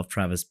role of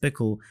Travis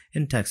Bickle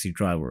in Taxi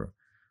Driver.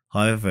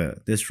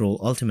 However, this role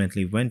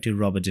ultimately went to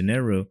Robert De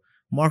Niro,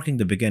 marking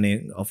the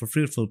beginning of a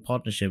fruitful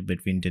partnership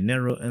between De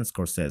Niro and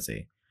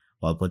Scorsese.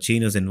 While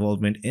Pacino's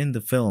involvement in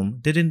the film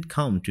didn't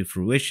come to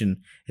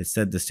fruition, it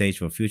set the stage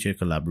for future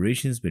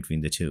collaborations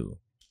between the two.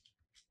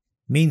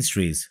 Mean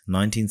Streets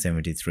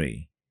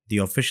 1973. The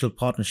official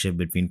partnership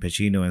between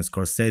Pacino and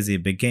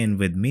Scorsese began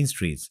with Mean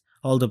Streets.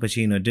 Although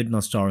Pacino did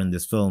not star in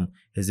this film,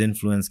 his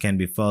influence can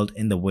be felt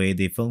in the way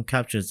the film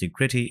captures the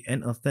gritty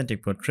and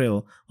authentic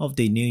portrayal of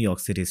the New York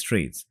City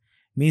streets.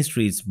 Mean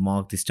Streets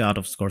marked the start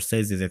of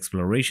Scorsese's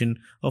exploration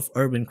of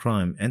urban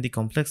crime and the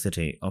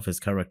complexity of his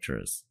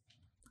characters.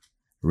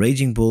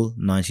 Raging Bull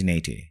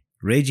 1980.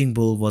 Raging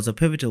Bull was a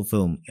pivotal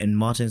film in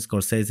Martin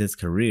Scorsese's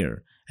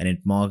career, and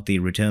it marked the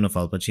return of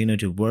Al Pacino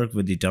to work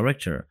with the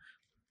director.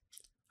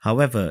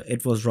 However,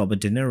 it was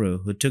Robert De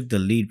Niro who took the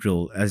lead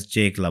role as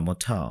Jake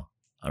LaMotta,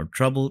 a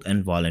troubled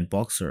and violent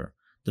boxer.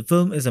 The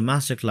film is a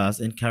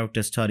masterclass in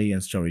character study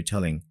and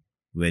storytelling,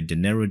 with De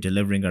Niro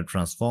delivering a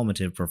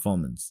transformative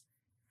performance.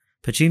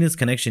 Pacino's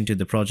connection to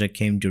the project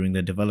came during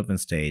the development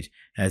stage,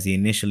 as he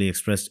initially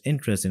expressed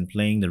interest in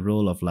playing the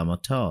role of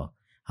LaMotta.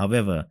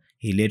 However,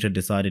 he later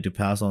decided to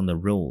pass on the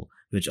role,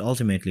 which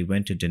ultimately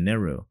went to De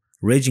Niro.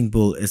 Raging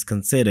Bull is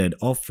considered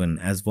often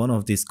as one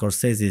of the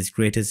Scorsese's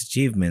greatest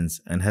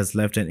achievements and has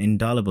left an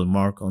indelible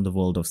mark on the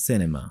world of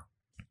cinema.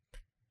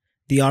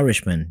 The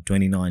Irishman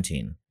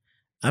 2019.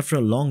 After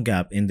a long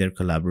gap in their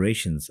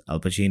collaborations, Al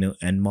Pacino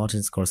and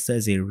Martin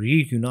Scorsese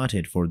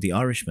reunited for The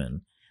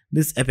Irishman.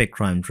 This epic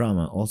crime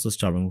drama, also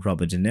starring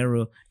Robert De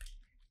Niro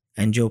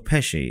and Joe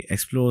Pesci,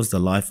 explores the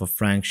life of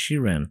Frank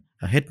Sheeran,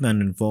 a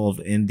hitman involved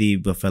in the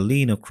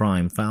Buffalino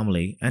crime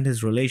family, and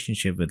his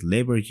relationship with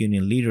labor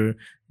union leader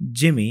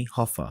Jimmy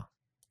Hoffa.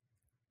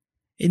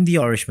 In The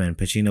Irishman,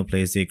 Pacino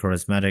plays the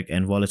charismatic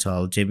and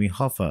volatile Jimmy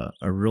Hoffa,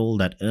 a role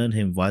that earned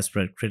him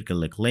widespread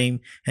critical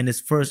acclaim and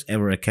his first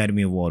ever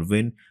Academy Award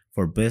win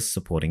for Best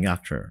Supporting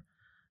Actor.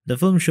 The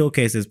film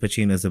showcases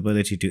Pacino's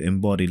ability to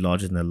embody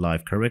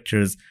larger-than-life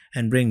characters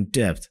and bring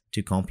depth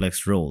to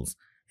complex roles.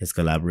 His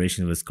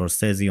collaboration with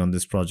Scorsese on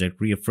this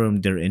project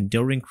reaffirmed their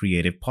enduring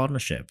creative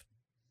partnership.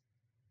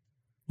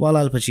 While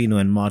Al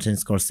Pacino and Martin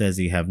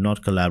Scorsese have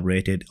not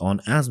collaborated on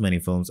as many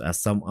films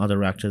as some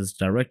other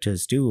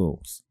actors-directors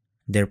duos,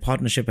 Their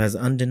partnership has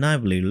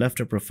undeniably left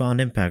a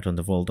profound impact on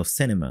the world of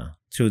cinema.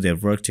 Through their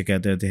work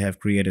together, they have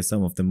created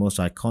some of the most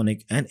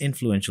iconic and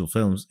influential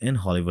films in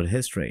Hollywood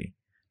history.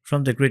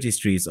 From the gritty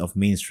streets of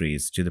Mean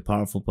Streets to the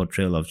powerful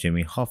portrayal of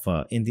Jimmy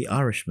Hoffa in The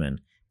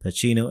Irishman,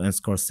 Pacino and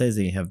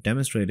Scorsese have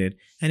demonstrated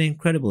an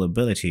incredible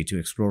ability to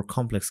explore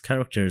complex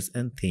characters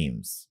and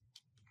themes.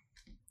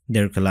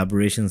 Their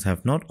collaborations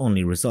have not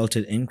only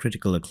resulted in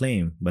critical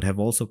acclaim but have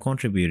also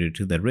contributed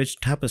to the rich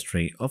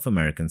tapestry of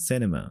American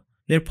cinema.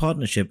 Their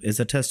partnership is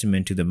a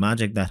testament to the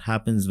magic that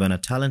happens when a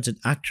talented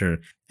actor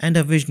and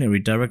a visionary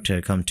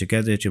director come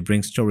together to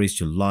bring stories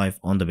to life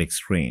on the big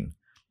screen.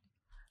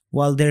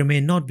 While there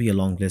may not be a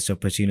long list of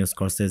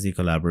Pacino-Scorsese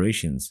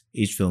collaborations,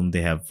 each film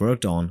they have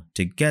worked on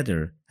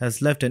together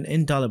has left an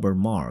indelible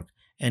mark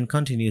and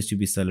continues to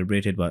be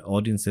celebrated by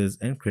audiences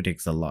and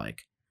critics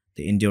alike.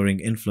 The enduring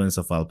influence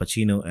of Al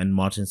Pacino and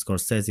Martin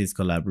Scorsese's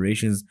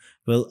collaborations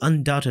will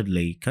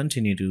undoubtedly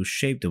continue to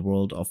shape the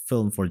world of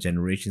film for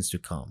generations to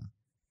come.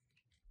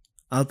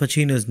 Al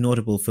Pacino's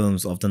notable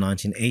films of the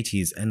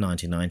 1980s and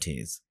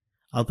 1990s.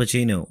 Al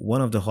Pacino,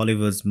 one of the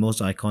Hollywood's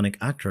most iconic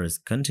actors,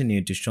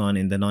 continued to shine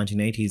in the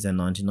 1980s and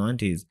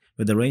 1990s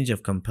with a range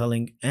of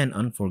compelling and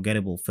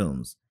unforgettable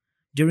films.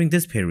 During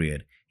this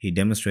period, he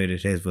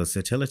demonstrated his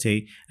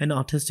versatility and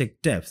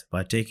artistic depth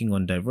by taking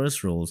on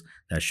diverse roles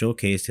that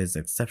showcased his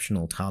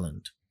exceptional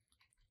talent.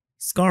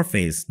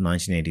 Scarface,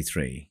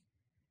 1983.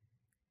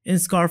 In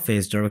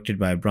Scarface, directed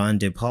by Brian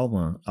De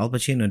Palma, Al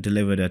Pacino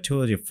delivered a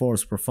tour de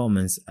force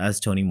performance as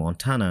Tony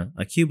Montana,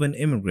 a Cuban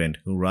immigrant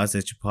who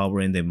rises to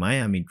power in the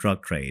Miami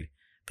drug trade.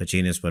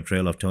 Pacino's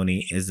portrayal of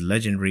Tony is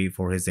legendary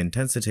for his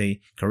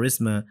intensity,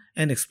 charisma,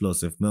 and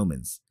explosive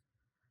moments.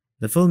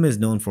 The film is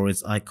known for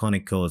its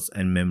iconic quotes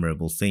and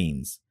memorable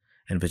scenes,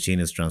 and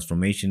Pacino's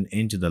transformation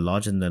into the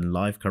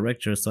larger-than-life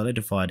character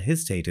solidified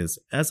his status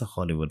as a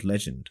Hollywood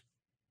legend.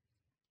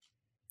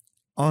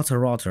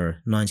 Arthur,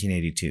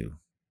 1982.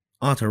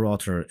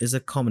 Arthur is a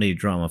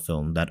comedy-drama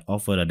film that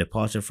offered a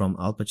departure from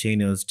Al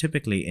Pacino's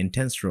typically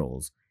intense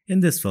roles.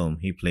 In this film,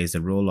 he plays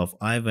the role of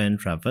Ivan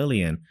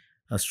Trevelyan,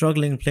 a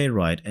struggling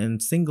playwright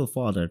and single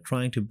father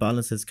trying to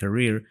balance his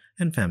career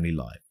and family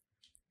life.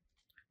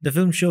 The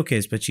film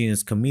showcased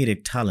Pacino's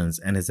comedic talents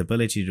and his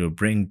ability to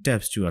bring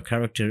depth to a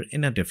character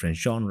in a different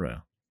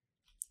genre.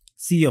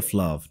 Sea of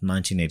Love,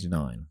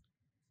 1989.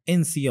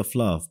 In Sea of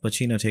Love,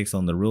 Pacino takes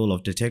on the role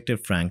of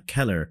Detective Frank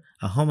Keller,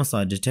 a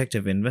homicide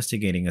detective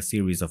investigating a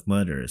series of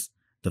murders.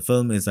 The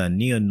film is a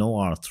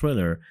neo-noir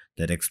thriller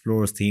that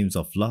explores themes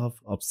of love,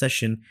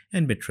 obsession,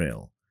 and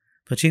betrayal.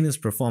 Pacino's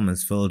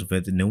performance, filled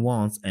with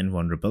nuance and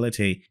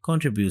vulnerability,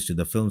 contributes to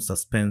the film's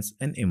suspense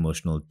and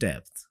emotional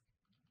depth.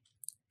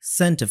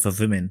 Center for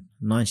Women,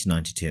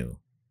 1992.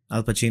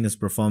 Al Pacino's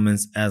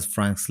performance as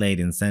Frank Slade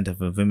in Center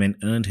for Women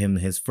earned him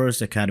his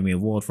first Academy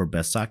Award for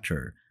Best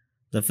Actor.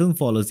 The film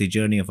follows the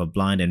journey of a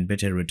blind and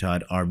bitter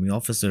retired army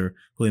officer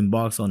who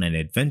embarks on an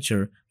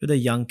adventure with a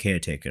young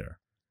caretaker.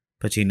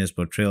 Pacino's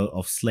portrayal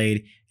of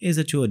Slade is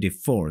a tour de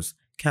force,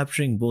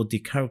 capturing both the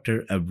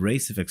character's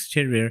abrasive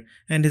exterior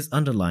and his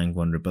underlying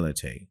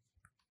vulnerability.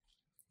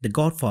 The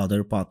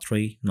Godfather Part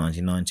 3,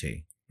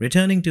 1990.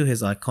 Returning to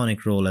his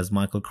iconic role as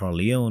Michael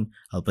Corleone,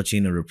 Al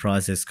Pacino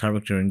reprised his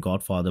character in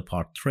Godfather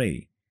Part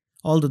 3.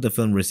 Although the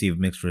film received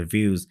mixed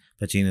reviews,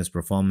 Pacino's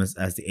performance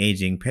as the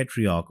aging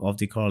patriarch of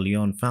the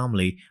Corleone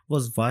family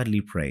was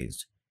widely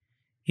praised.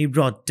 He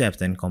brought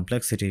depth and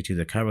complexity to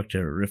the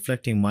character,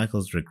 reflecting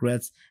Michael's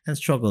regrets and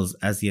struggles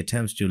as he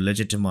attempts to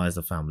legitimize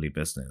the family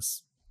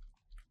business.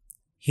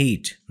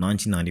 Heat,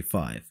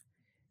 1995.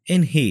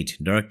 In Heat,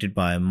 directed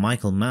by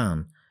Michael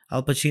Mann,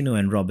 Al Pacino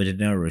and Robert De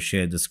Niro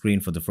shared the screen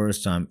for the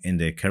first time in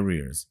their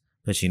careers.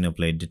 Pacino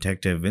played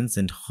Detective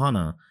Vincent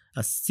Hanna,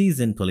 a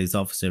seasoned police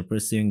officer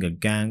pursuing a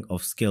gang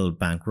of skilled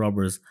bank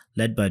robbers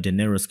led by De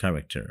Niro's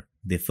character.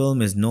 The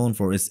film is known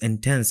for its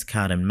intense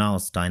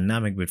cat-and-mouse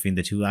dynamic between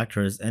the two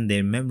actors and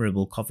their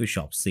memorable coffee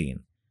shop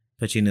scene.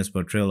 Pacino's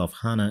portrayal of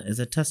Hanna is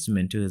a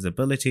testament to his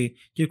ability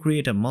to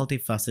create a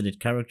multifaceted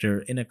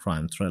character in a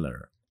crime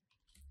thriller.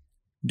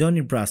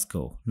 Donnie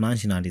Brasco,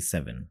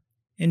 1997.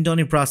 In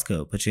Donnie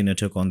Brasco, Pacino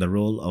took on the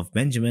role of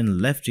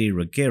Benjamin Lefty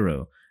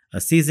Ruggiero,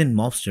 a seasoned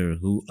mobster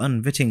who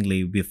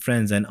unwittingly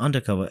befriends an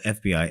undercover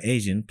FBI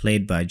agent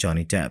played by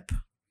Johnny Depp.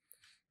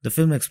 The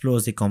film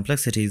explores the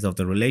complexities of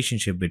the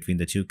relationship between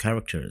the two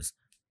characters.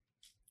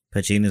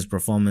 Pacino's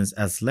performance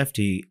as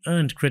Lefty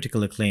earned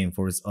critical acclaim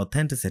for its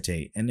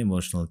authenticity and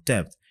emotional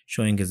depth,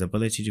 showing his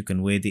ability to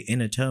convey the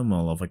inner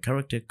turmoil of a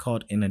character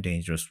caught in a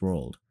dangerous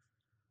world.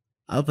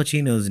 Al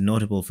Pacino's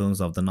notable films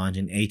of the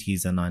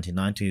 1980s and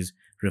 1990s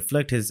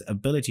reflect his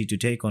ability to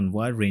take on a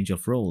wide range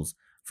of roles,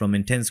 from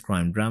intense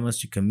crime dramas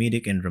to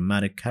comedic and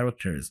dramatic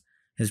characters.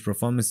 His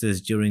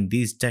performances during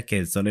these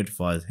decades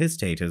solidified his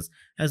status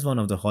as one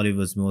of the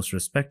Hollywood's most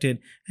respected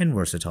and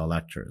versatile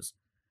actors.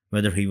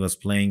 Whether he was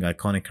playing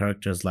iconic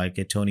characters like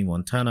Tony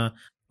Montana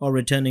or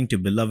returning to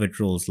beloved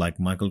roles like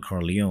Michael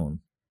Corleone,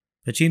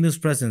 Pacino's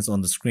presence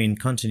on the screen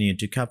continued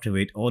to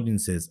captivate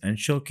audiences and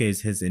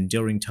showcase his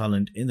enduring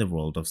talent in the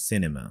world of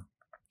cinema.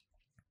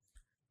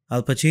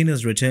 Al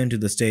Pacino's return to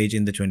the stage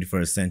in the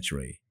 21st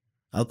century.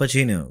 Al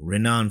Pacino,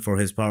 renowned for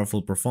his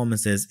powerful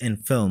performances in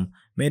film,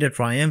 made a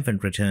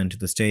triumphant return to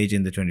the stage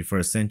in the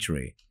 21st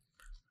century.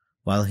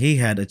 While he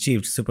had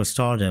achieved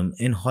superstardom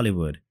in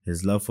Hollywood,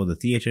 his love for the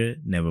theater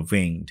never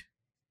waned.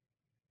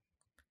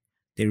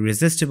 The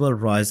Irresistible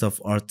Rise of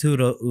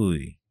Arturo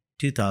Ui,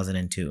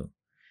 2002.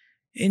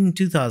 In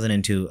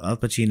 2002, Al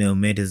Pacino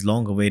made his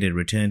long-awaited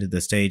return to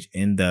the stage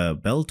in the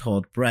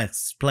Bertolt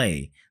Brecht's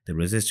play, The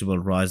Irresistible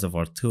Rise of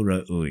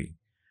Arturo Ui.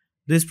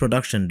 This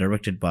production,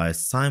 directed by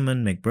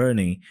Simon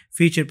McBurney,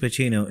 featured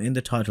Pacino in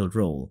the title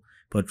role,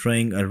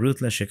 portraying a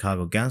ruthless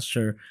Chicago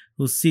gangster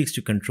who seeks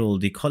to control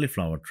the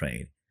cauliflower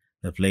trade.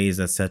 The play is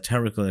a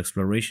satirical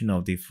exploration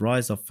of the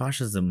rise of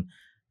fascism,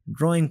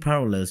 drawing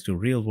parallels to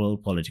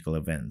real-world political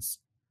events.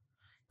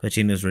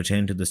 Pacino's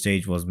return to the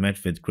stage was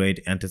met with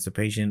great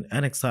anticipation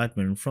and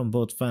excitement from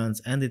both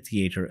fans and the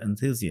theater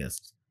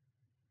enthusiasts.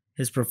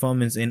 His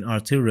performance in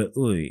Arturo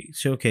Ui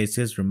showcased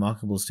his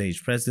remarkable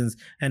stage presence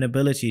and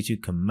ability to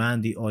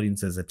command the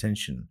audience's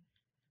attention.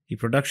 The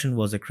production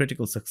was a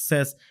critical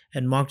success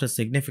and marked a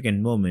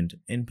significant moment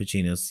in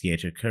Pacino's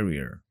theater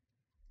career.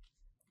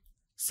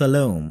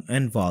 Salome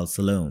and Val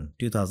Salome,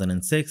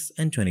 2006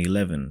 and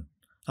 2011.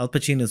 Al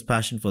Pacino's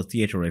passion for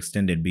theater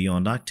extended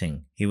beyond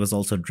acting. He was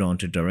also drawn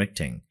to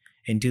directing.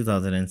 In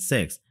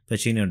 2006,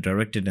 Pacino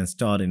directed and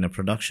starred in a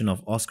production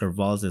of Oscar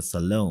Wilde's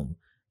Salome.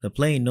 The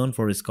play, known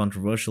for its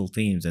controversial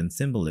themes and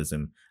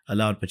symbolism,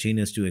 allowed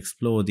Pacino to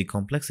explore the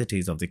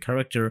complexities of the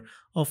character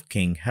of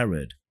King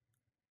Herod.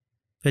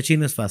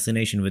 Pacino's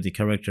fascination with the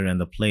character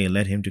and the play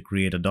led him to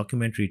create a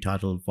documentary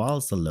titled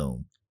Val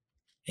Salome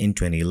in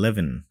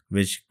 2011,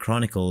 which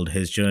chronicled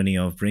his journey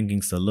of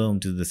bringing Salome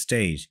to the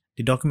stage.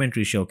 The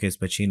documentary showcased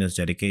Pacino's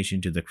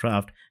dedication to the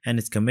craft and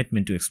his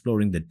commitment to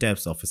exploring the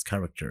depths of his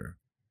character.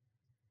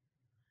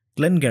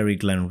 Glengarry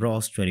Glen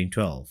Ross,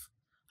 2012.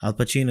 Al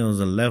Pacino's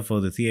love for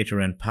the theater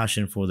and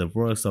passion for the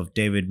works of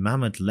David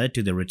Mamet led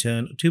to the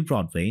return to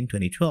Broadway in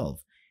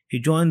 2012. He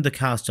joined the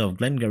cast of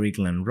Glengarry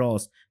Glen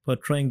Ross,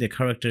 portraying the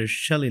character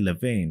Shelley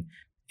Levine,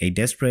 a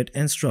desperate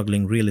and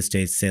struggling real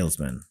estate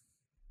salesman.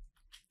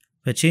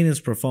 Pacino's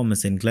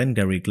performance in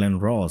Glengarry Glen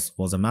Ross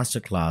was a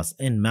masterclass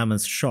in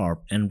Mamet's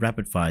sharp and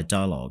rapid-fire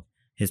dialogue.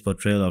 His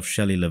portrayal of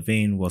Shelley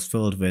Levine was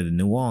filled with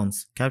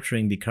nuance,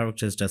 capturing the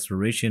character's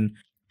desperation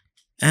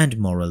and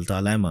moral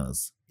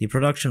dilemmas. The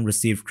production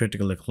received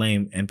critical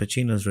acclaim, and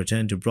Pacino's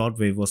return to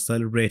Broadway was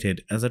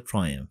celebrated as a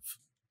triumph.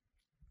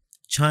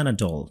 China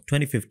Doll,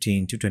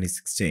 2015 to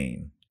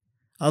 2016.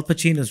 Al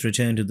Pacino's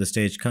return to the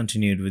stage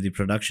continued with the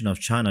production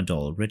of China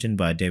Doll, written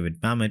by David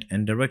Mamet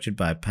and directed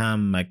by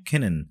Pam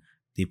McKinnon.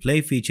 The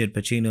play featured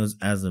Pacino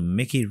as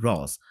Mickey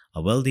Ross,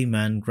 a wealthy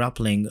man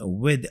grappling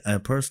with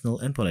personal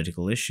and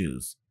political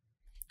issues.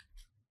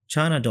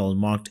 China Doll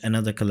marked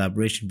another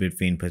collaboration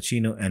between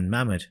Pacino and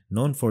Mamet,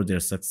 known for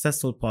their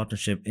successful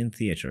partnership in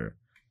theater.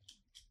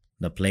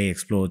 The play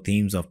explored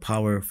themes of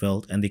power,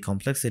 wealth, and the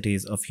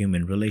complexities of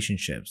human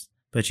relationships.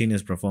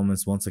 Pacino's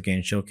performance once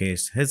again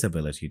showcased his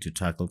ability to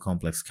tackle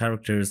complex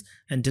characters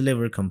and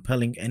deliver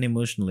compelling and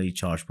emotionally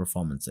charged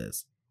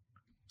performances.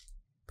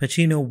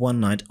 Pacino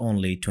One Night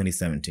Only,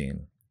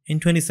 2017. In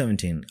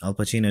 2017, Al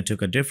Pacino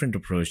took a different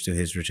approach to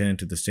his return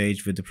to the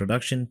stage with the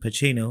production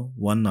Pacino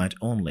One Night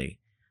Only.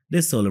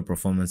 This solo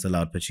performance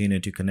allowed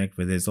Pacino to connect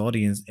with his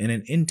audience in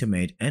an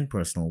intimate and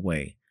personal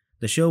way.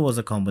 The show was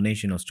a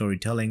combination of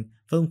storytelling,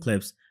 film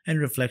clips, and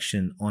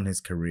reflection on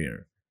his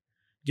career.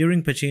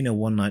 During Pacino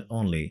One Night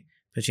Only,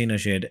 Pacino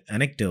shared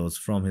anecdotes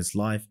from his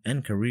life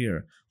and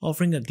career,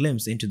 offering a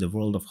glimpse into the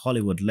world of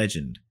Hollywood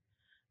legend.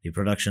 The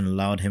production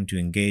allowed him to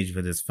engage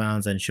with his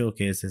fans and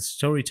showcase his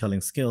storytelling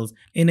skills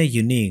in a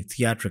unique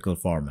theatrical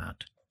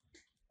format.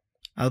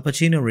 Al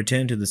Pacino's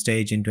return to the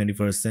stage in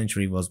 21st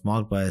century was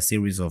marked by a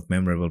series of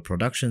memorable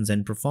productions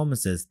and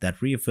performances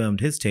that reaffirmed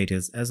his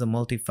status as a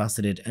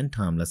multifaceted and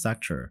timeless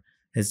actor.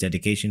 His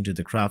dedication to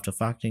the craft of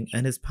acting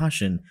and his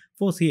passion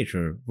for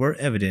theater were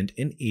evident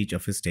in each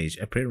of his stage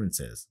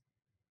appearances.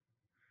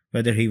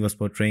 Whether he was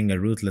portraying a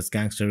ruthless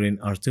gangster in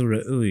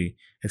Arturo Ui,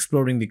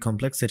 exploring the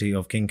complexity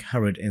of King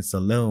Herod in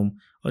Salome,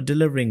 or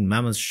delivering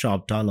Mamet's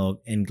sharp dialogue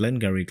in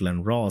Glengarry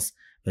Glen Ross,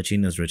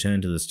 Pacino's return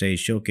to the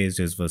stage showcased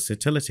his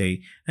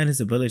versatility and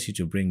his ability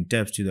to bring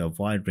depth to a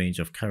wide range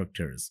of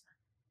characters.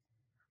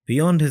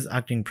 Beyond his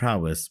acting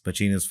prowess,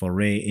 Pacino's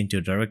foray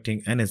into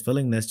directing and his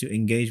willingness to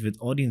engage with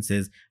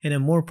audiences in a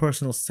more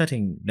personal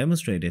setting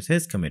demonstrated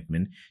his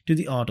commitment to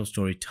the art of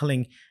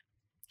storytelling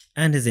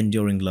and his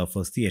enduring love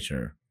for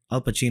theater.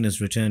 Al Pacino's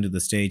return to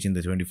the stage in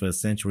the 21st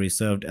century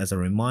served as a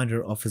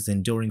reminder of his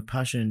enduring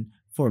passion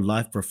for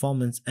live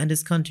performance and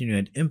his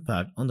continued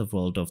impact on the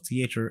world of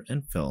theater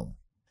and film.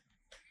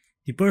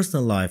 The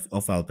personal life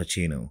of Al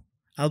Pacino.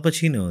 Al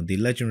Pacino, the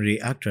legendary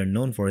actor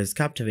known for his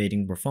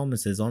captivating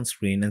performances on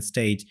screen and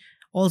stage,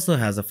 also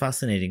has a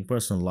fascinating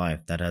personal life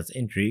that has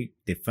intrigued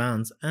the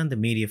fans and the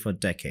media for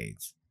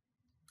decades.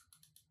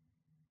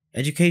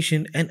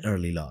 Education and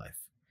early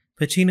life.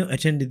 Pacino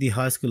attended the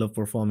High School of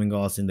Performing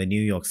Arts in the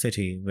New York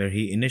City, where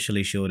he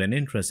initially showed an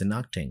interest in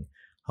acting.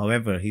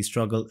 However, he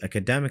struggled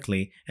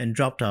academically and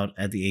dropped out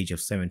at the age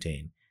of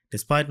 17.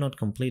 Despite not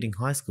completing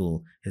high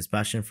school, his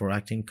passion for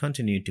acting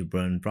continued to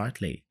burn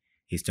brightly.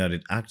 He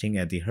studied acting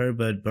at the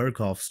Herbert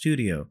Berghoff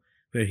Studio,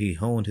 where he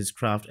honed his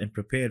craft and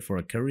prepared for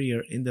a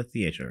career in the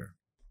theater.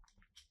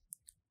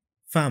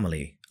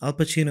 Family. Al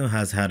Pacino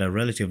has had a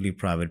relatively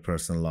private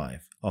personal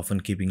life,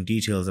 often keeping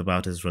details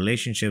about his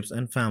relationships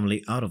and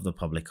family out of the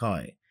public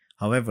eye.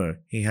 However,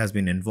 he has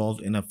been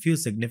involved in a few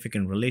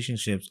significant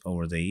relationships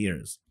over the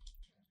years.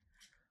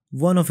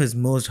 One of his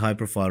most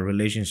high-profile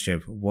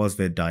relationships was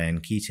with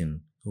Diane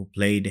Keaton, who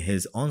played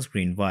his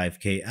on-screen wife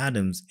Kay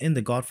Adams in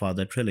the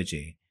Godfather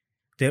trilogy.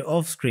 Their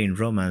off-screen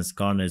romance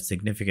garnered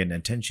significant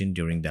attention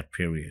during that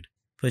period.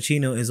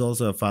 Pacino is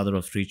also a father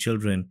of three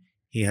children.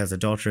 He has a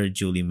daughter,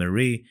 Julie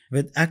Marie,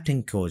 with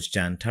acting coach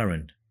Jan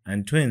Tarrant,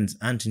 and twins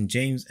Anton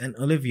James and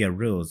Olivia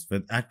Rose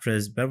with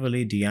actress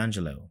Beverly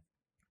D'Angelo.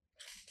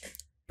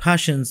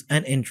 Passions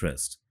and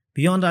interests.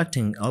 Beyond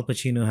acting, Al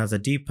Pacino has a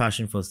deep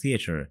passion for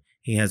theater.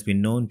 He has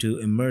been known to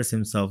immerse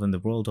himself in the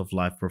world of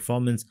live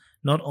performance,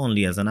 not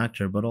only as an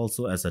actor but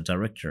also as a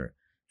director.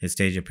 His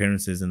stage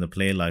appearances in the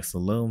play like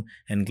Salome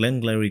and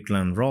Glengarry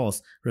Glen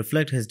Ross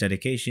reflect his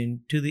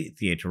dedication to the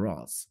theater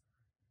arts.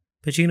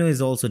 Pacino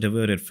is also a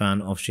devoted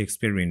fan of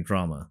Shakespearean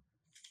drama.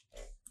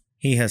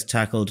 He has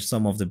tackled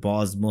some of the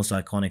Bard's most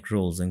iconic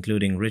roles,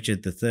 including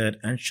Richard III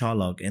and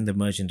Shylock in The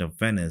Merchant of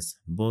Venice,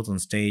 both on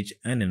stage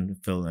and in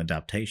film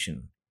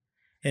adaptation.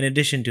 In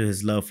addition to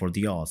his love for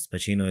the arts,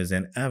 Pacino is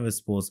an avid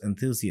sports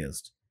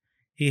enthusiast.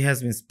 He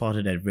has been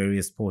spotted at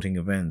various sporting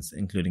events,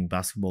 including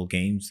basketball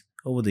games,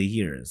 over the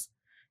years.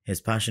 His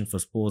passion for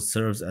sports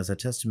serves as a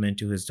testament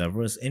to his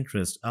diverse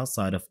interests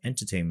outside of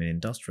entertainment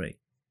industry.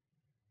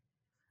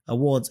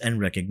 Awards and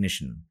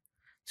recognition.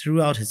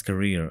 Throughout his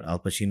career, Al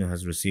Pacino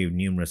has received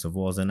numerous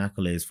awards and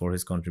accolades for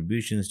his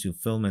contributions to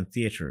film and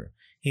theater.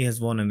 He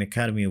has won an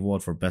Academy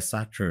Award for Best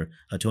Actor,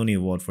 a Tony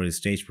Award for his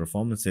stage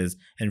performances,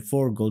 and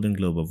 4 Golden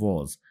Globe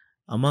Awards,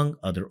 among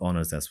other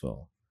honors as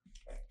well.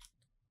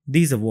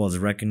 These awards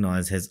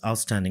recognize his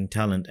outstanding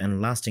talent and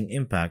lasting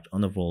impact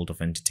on the world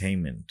of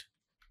entertainment.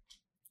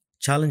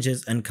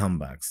 Challenges and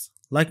comebacks.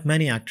 Like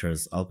many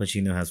actors, Al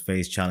Pacino has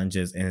faced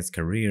challenges in his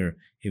career.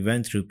 He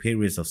went through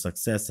periods of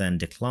success and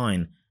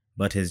decline,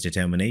 but his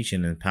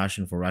determination and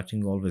passion for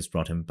acting always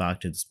brought him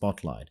back to the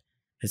spotlight.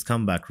 His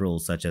comeback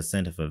roles, such as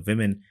Scent of a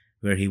Woman,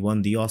 where he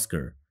won the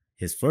Oscar,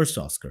 his first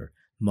Oscar,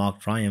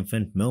 marked a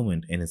triumphant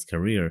moment in his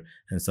career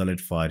and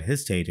solidified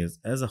his status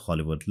as a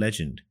Hollywood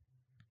legend.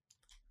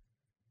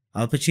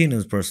 Al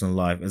Pacino's personal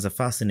life is a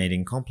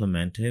fascinating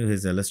complement to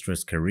his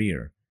illustrious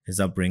career. His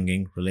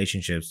upbringing,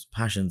 relationships,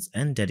 passions,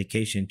 and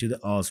dedication to the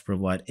arts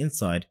provide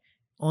insight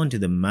onto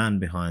the man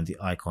behind the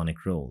iconic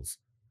roles.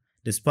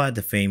 Despite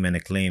the fame and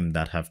acclaim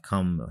that have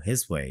come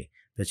his way,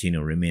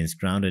 Pacino remains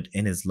grounded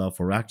in his love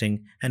for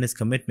acting and his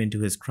commitment to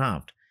his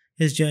craft.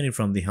 His journey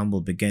from the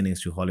humble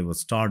beginnings to Hollywood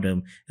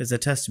stardom is a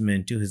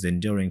testament to his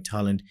enduring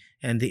talent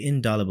and the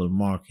indelible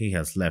mark he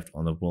has left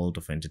on the world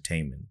of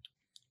entertainment.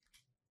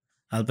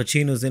 Al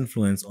Pacino's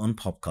influence on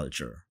pop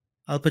culture.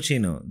 Al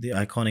Pacino, the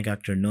iconic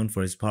actor known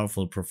for his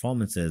powerful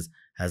performances,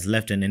 has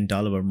left an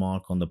indelible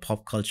mark on the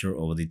pop culture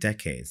over the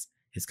decades.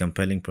 His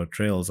compelling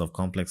portrayals of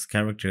complex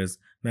characters,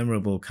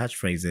 memorable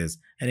catchphrases,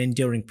 and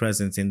enduring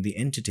presence in the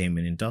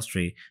entertainment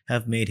industry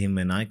have made him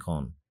an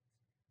icon.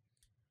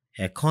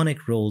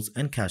 Iconic roles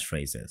and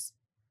catchphrases.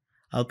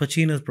 Al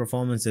Pacino's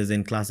performances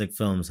in classic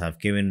films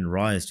have given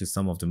rise to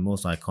some of the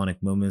most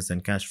iconic moments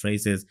and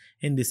catchphrases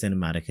in the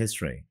cinematic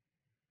history.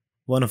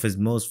 One of his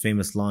most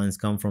famous lines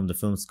comes from the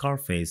film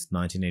Scarface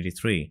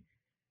 1983,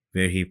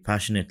 where he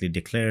passionately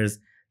declares,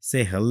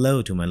 "Say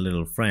hello to my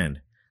little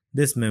friend."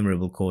 This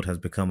memorable quote has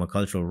become a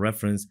cultural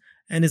reference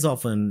and is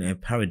often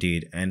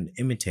parodied and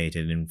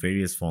imitated in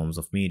various forms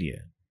of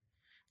media.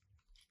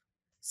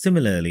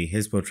 Similarly,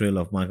 his portrayal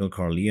of Michael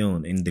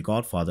Corleone in the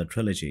Godfather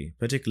trilogy,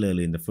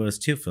 particularly in the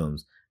first 2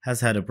 films, has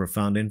had a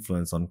profound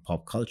influence on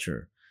pop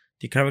culture.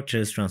 The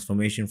character's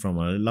transformation from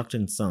a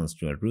reluctant son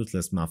to a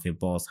ruthless mafia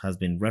boss has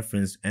been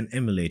referenced and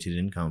emulated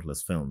in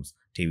countless films,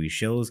 TV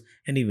shows,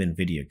 and even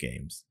video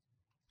games.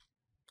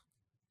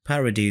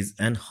 Parodies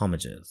and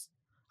homages.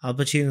 Al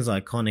Pacino's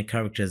iconic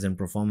characters and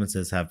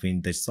performances have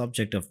been the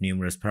subject of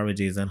numerous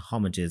parodies and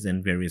homages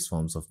in various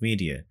forms of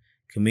media.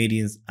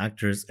 Comedians,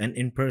 actors, and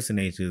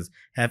impersonators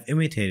have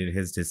imitated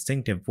his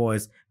distinctive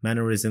voice,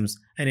 mannerisms,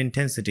 and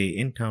intensity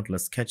in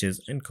countless sketches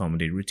and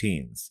comedy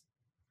routines.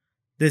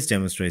 This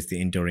demonstrates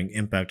the enduring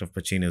impact of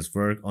Pacino's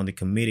work on the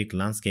comedic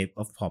landscape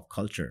of pop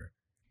culture.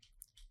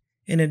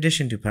 In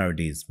addition to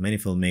parodies, many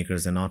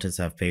filmmakers and artists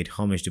have paid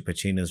homage to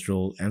Pacino's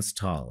role and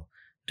style.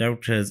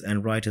 Directors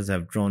and writers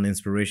have drawn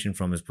inspiration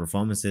from his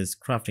performances,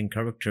 crafting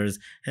characters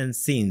and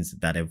scenes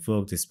that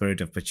evoke the spirit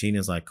of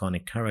Pacino's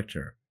iconic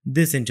character.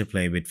 This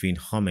interplay between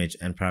homage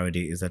and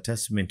parody is a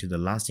testament to the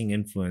lasting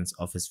influence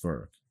of his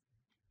work.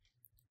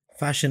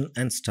 Fashion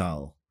and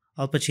style.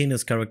 Al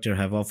Pacino's character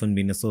have often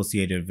been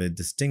associated with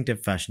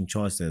distinctive fashion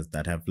choices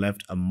that have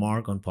left a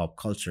mark on pop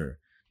culture.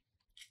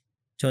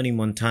 Tony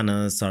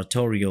Montana's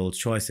sartorial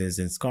choices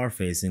in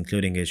Scarface,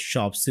 including his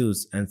sharp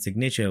suits and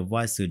signature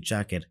white suit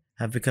jacket,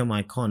 have become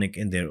iconic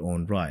in their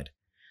own right.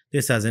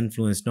 This has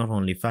influenced not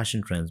only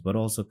fashion trends but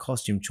also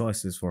costume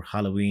choices for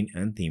Halloween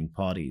and themed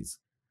parties.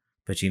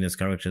 Pacino's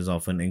characters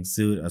often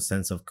exude a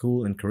sense of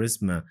cool and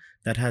charisma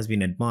that has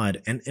been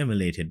admired and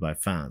emulated by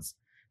fans.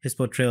 His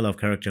portrayal of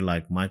characters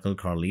like Michael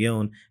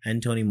Corleone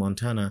and Tony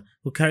Montana,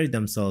 who carried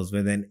themselves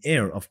with an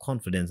air of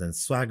confidence and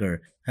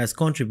swagger, has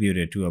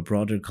contributed to a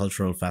broader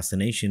cultural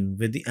fascination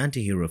with the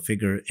anti-hero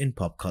figure in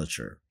pop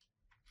culture.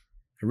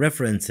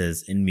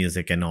 References in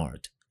music and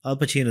art. Al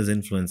Pacino's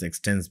influence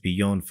extends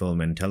beyond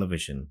film and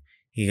television.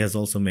 He has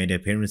also made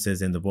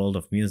appearances in the world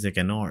of music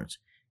and art.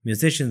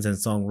 Musicians and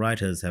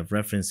songwriters have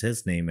referenced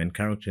his name and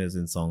characters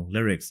in song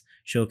lyrics,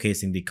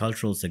 showcasing the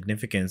cultural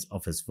significance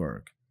of his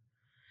work.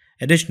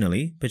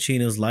 Additionally,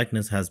 Pacino's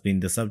likeness has been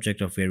the subject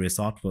of various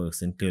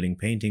artworks, including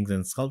paintings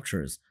and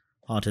sculptures.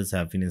 Artists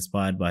have been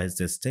inspired by his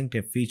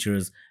distinctive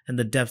features and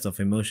the depth of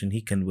emotion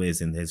he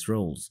conveys in his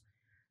roles.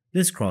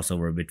 This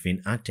crossover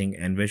between acting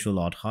and visual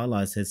art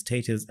highlights his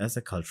status as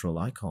a cultural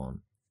icon.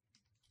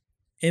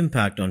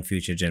 Impact on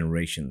future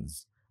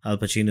generations. Al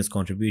Pacino's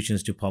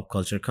contributions to pop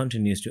culture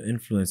continues to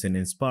influence and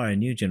inspire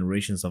new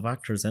generations of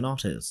actors and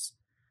artists.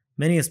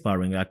 Many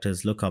aspiring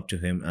actors look up to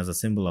him as a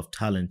symbol of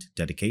talent,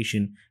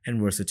 dedication,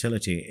 and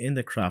versatility in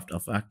the craft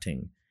of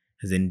acting.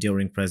 His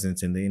enduring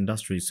presence in the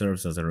industry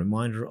serves as a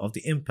reminder of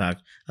the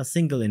impact a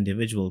single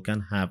individual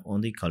can have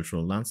on the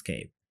cultural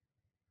landscape.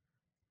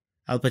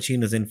 Al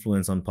Pacino's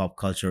influence on pop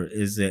culture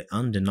is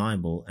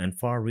undeniable and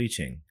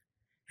far-reaching.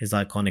 His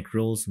iconic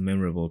roles,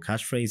 memorable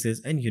catchphrases,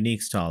 and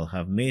unique style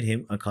have made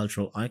him a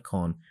cultural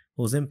icon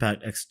whose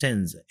impact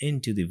extends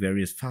into the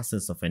various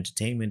facets of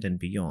entertainment and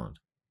beyond.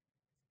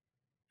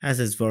 As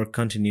his work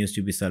continues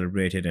to be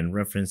celebrated and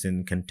referenced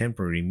in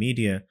contemporary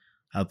media,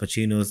 Al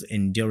Pacino's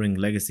enduring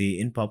legacy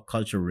in pop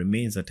culture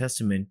remains a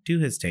testament to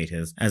his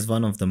status as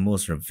one of the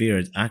most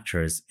revered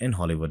actors in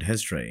Hollywood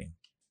history.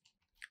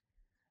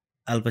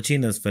 Al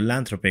Pacino's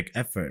philanthropic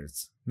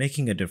efforts,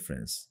 making a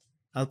difference.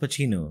 Al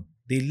Pacino,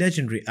 the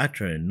legendary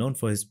actor known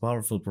for his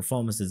powerful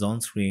performances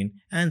on screen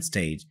and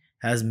stage,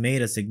 has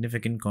made a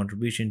significant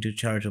contribution to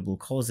charitable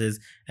causes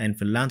and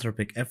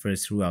philanthropic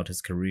efforts throughout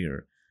his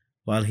career.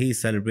 While he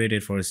is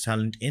celebrated for his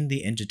talent in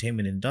the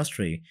entertainment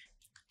industry,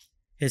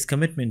 his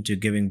commitment to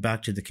giving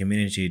back to the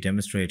community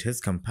demonstrates his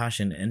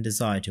compassion and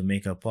desire to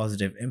make a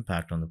positive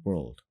impact on the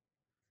world.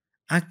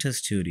 Actor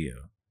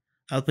Studio.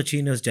 Al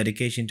Pacino's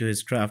dedication to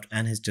his craft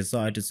and his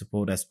desire to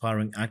support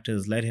aspiring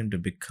actors led him to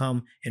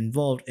become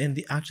involved in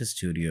the Actor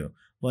Studio,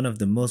 one of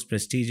the most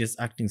prestigious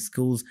acting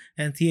schools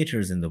and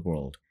theaters in the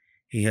world.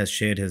 He has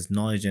shared his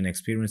knowledge and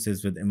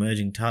experiences with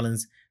emerging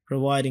talents,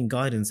 providing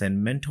guidance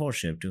and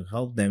mentorship to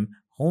help them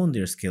hone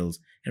their skills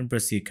and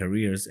pursue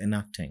careers in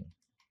acting.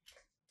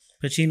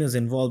 Pacino's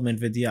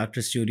involvement with the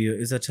Actor Studio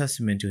is a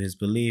testament to his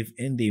belief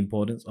in the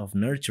importance of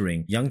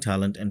nurturing young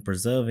talent and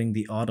preserving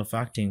the art of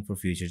acting for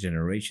future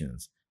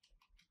generations.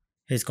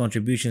 His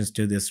contributions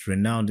to this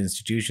renowned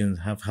institution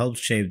have helped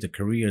shape the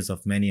careers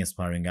of many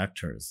aspiring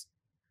actors.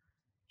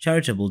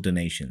 Charitable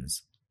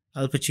donations.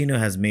 Al Pacino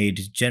has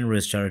made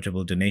generous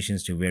charitable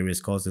donations to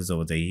various causes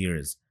over the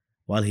years.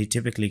 While he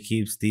typically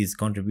keeps these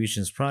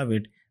contributions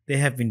private, they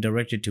have been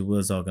directed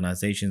towards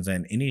organizations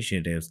and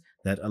initiatives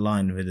that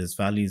align with his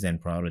values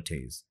and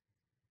priorities.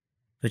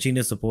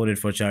 Pacino's support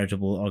for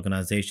charitable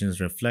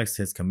organizations reflects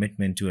his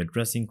commitment to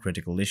addressing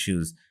critical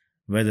issues,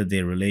 whether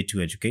they relate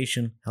to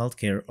education,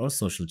 healthcare, or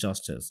social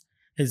justice.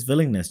 His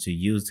willingness to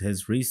use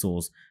his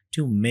resource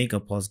to make a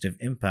positive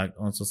impact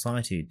on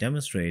society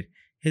demonstrates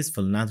his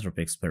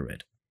philanthropic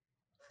spirit.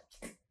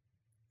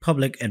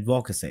 Public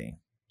advocacy.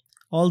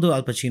 Although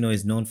Al Pacino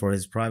is known for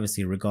his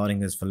privacy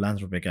regarding his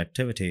philanthropic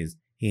activities,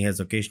 he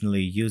has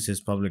occasionally used his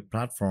public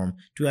platform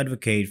to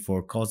advocate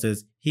for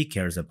causes he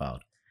cares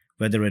about.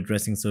 Whether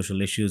addressing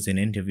social issues in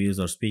interviews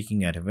or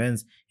speaking at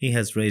events, he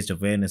has raised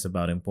awareness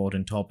about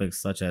important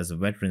topics such as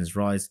veterans'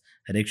 rights,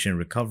 addiction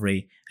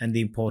recovery, and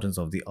the importance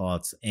of the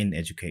arts in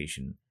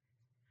education.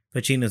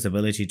 Pacino's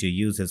ability to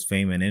use his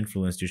fame and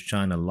influence to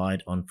shine a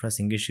light on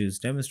pressing issues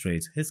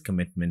demonstrates his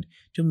commitment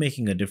to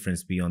making a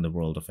difference beyond the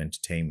world of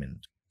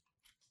entertainment.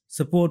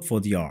 Support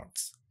for the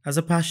arts. As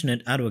a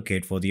passionate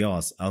advocate for the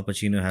arts, Al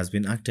Pacino has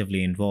been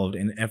actively involved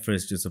in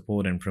efforts to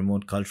support and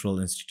promote cultural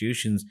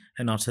institutions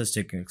and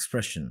artistic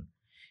expression.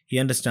 He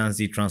understands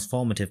the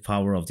transformative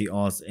power of the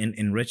arts in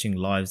enriching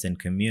lives and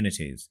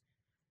communities.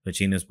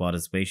 Pacino's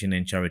participation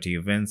in charity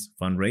events,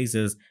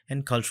 fundraisers,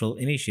 and cultural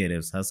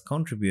initiatives has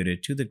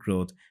contributed to the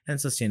growth and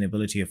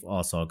sustainability of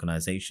arts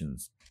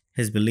organizations.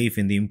 His belief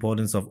in the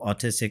importance of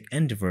artistic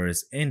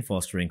endeavors in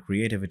fostering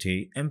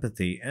creativity,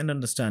 empathy, and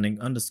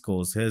understanding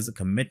underscores his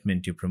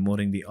commitment to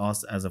promoting the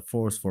arts as a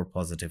force for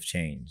positive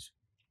change.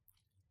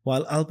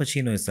 While Al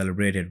Pacino is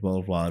celebrated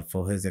worldwide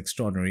for his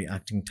extraordinary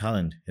acting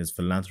talent, his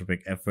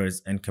philanthropic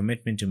efforts and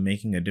commitment to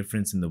making a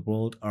difference in the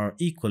world are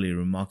equally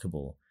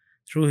remarkable.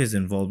 Through his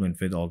involvement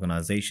with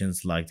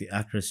organizations like the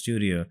Actors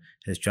Studio,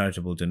 his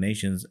charitable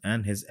donations,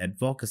 and his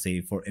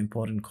advocacy for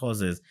important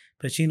causes,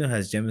 Pacino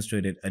has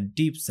demonstrated a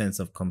deep sense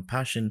of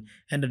compassion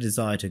and a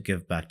desire to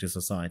give back to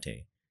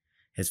society.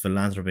 His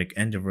philanthropic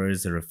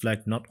endeavors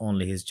reflect not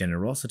only his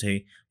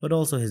generosity but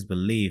also his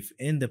belief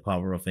in the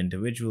power of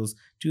individuals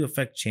to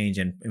affect change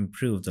and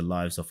improve the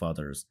lives of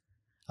others.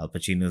 Al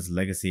Pacino's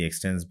legacy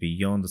extends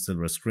beyond the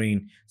silver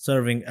screen,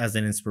 serving as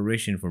an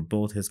inspiration for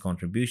both his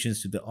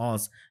contributions to the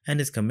arts and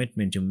his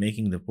commitment to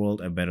making the world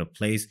a better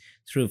place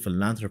through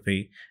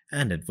philanthropy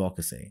and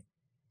advocacy.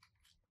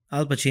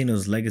 Al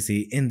Pacino's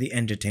legacy in the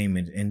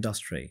entertainment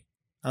industry.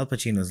 Al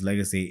Pacino's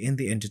legacy in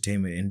the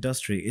entertainment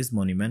industry is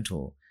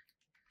monumental.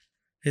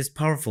 His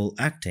powerful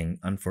acting,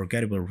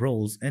 unforgettable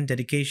roles, and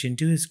dedication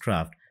to his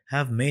craft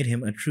have made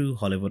him a true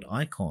Hollywood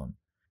icon.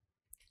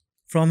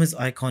 From his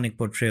iconic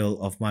portrayal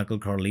of Michael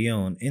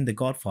Corleone in The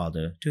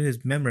Godfather to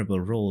his memorable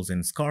roles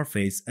in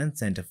Scarface and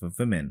Center for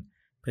Women,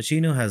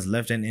 Pacino has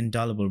left an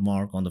indelible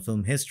mark on the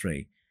film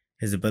history.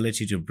 His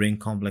ability to bring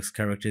complex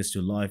characters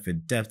to life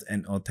with depth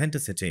and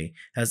authenticity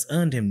has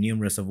earned him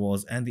numerous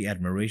awards and the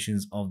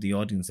admirations of the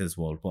audiences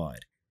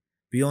worldwide.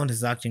 Beyond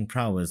his acting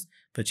prowess,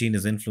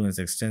 Pacino's influence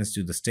extends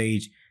to the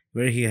stage,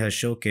 where he has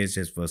showcased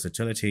his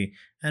versatility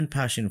and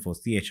passion for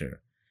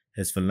theater.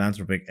 His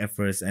philanthropic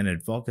efforts and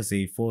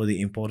advocacy for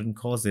the important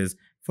causes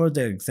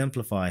further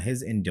exemplify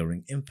his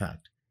enduring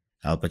impact.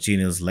 Al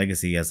Pacino's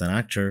legacy as an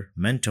actor,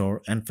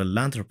 mentor, and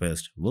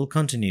philanthropist will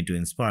continue to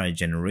inspire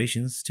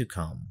generations to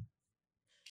come.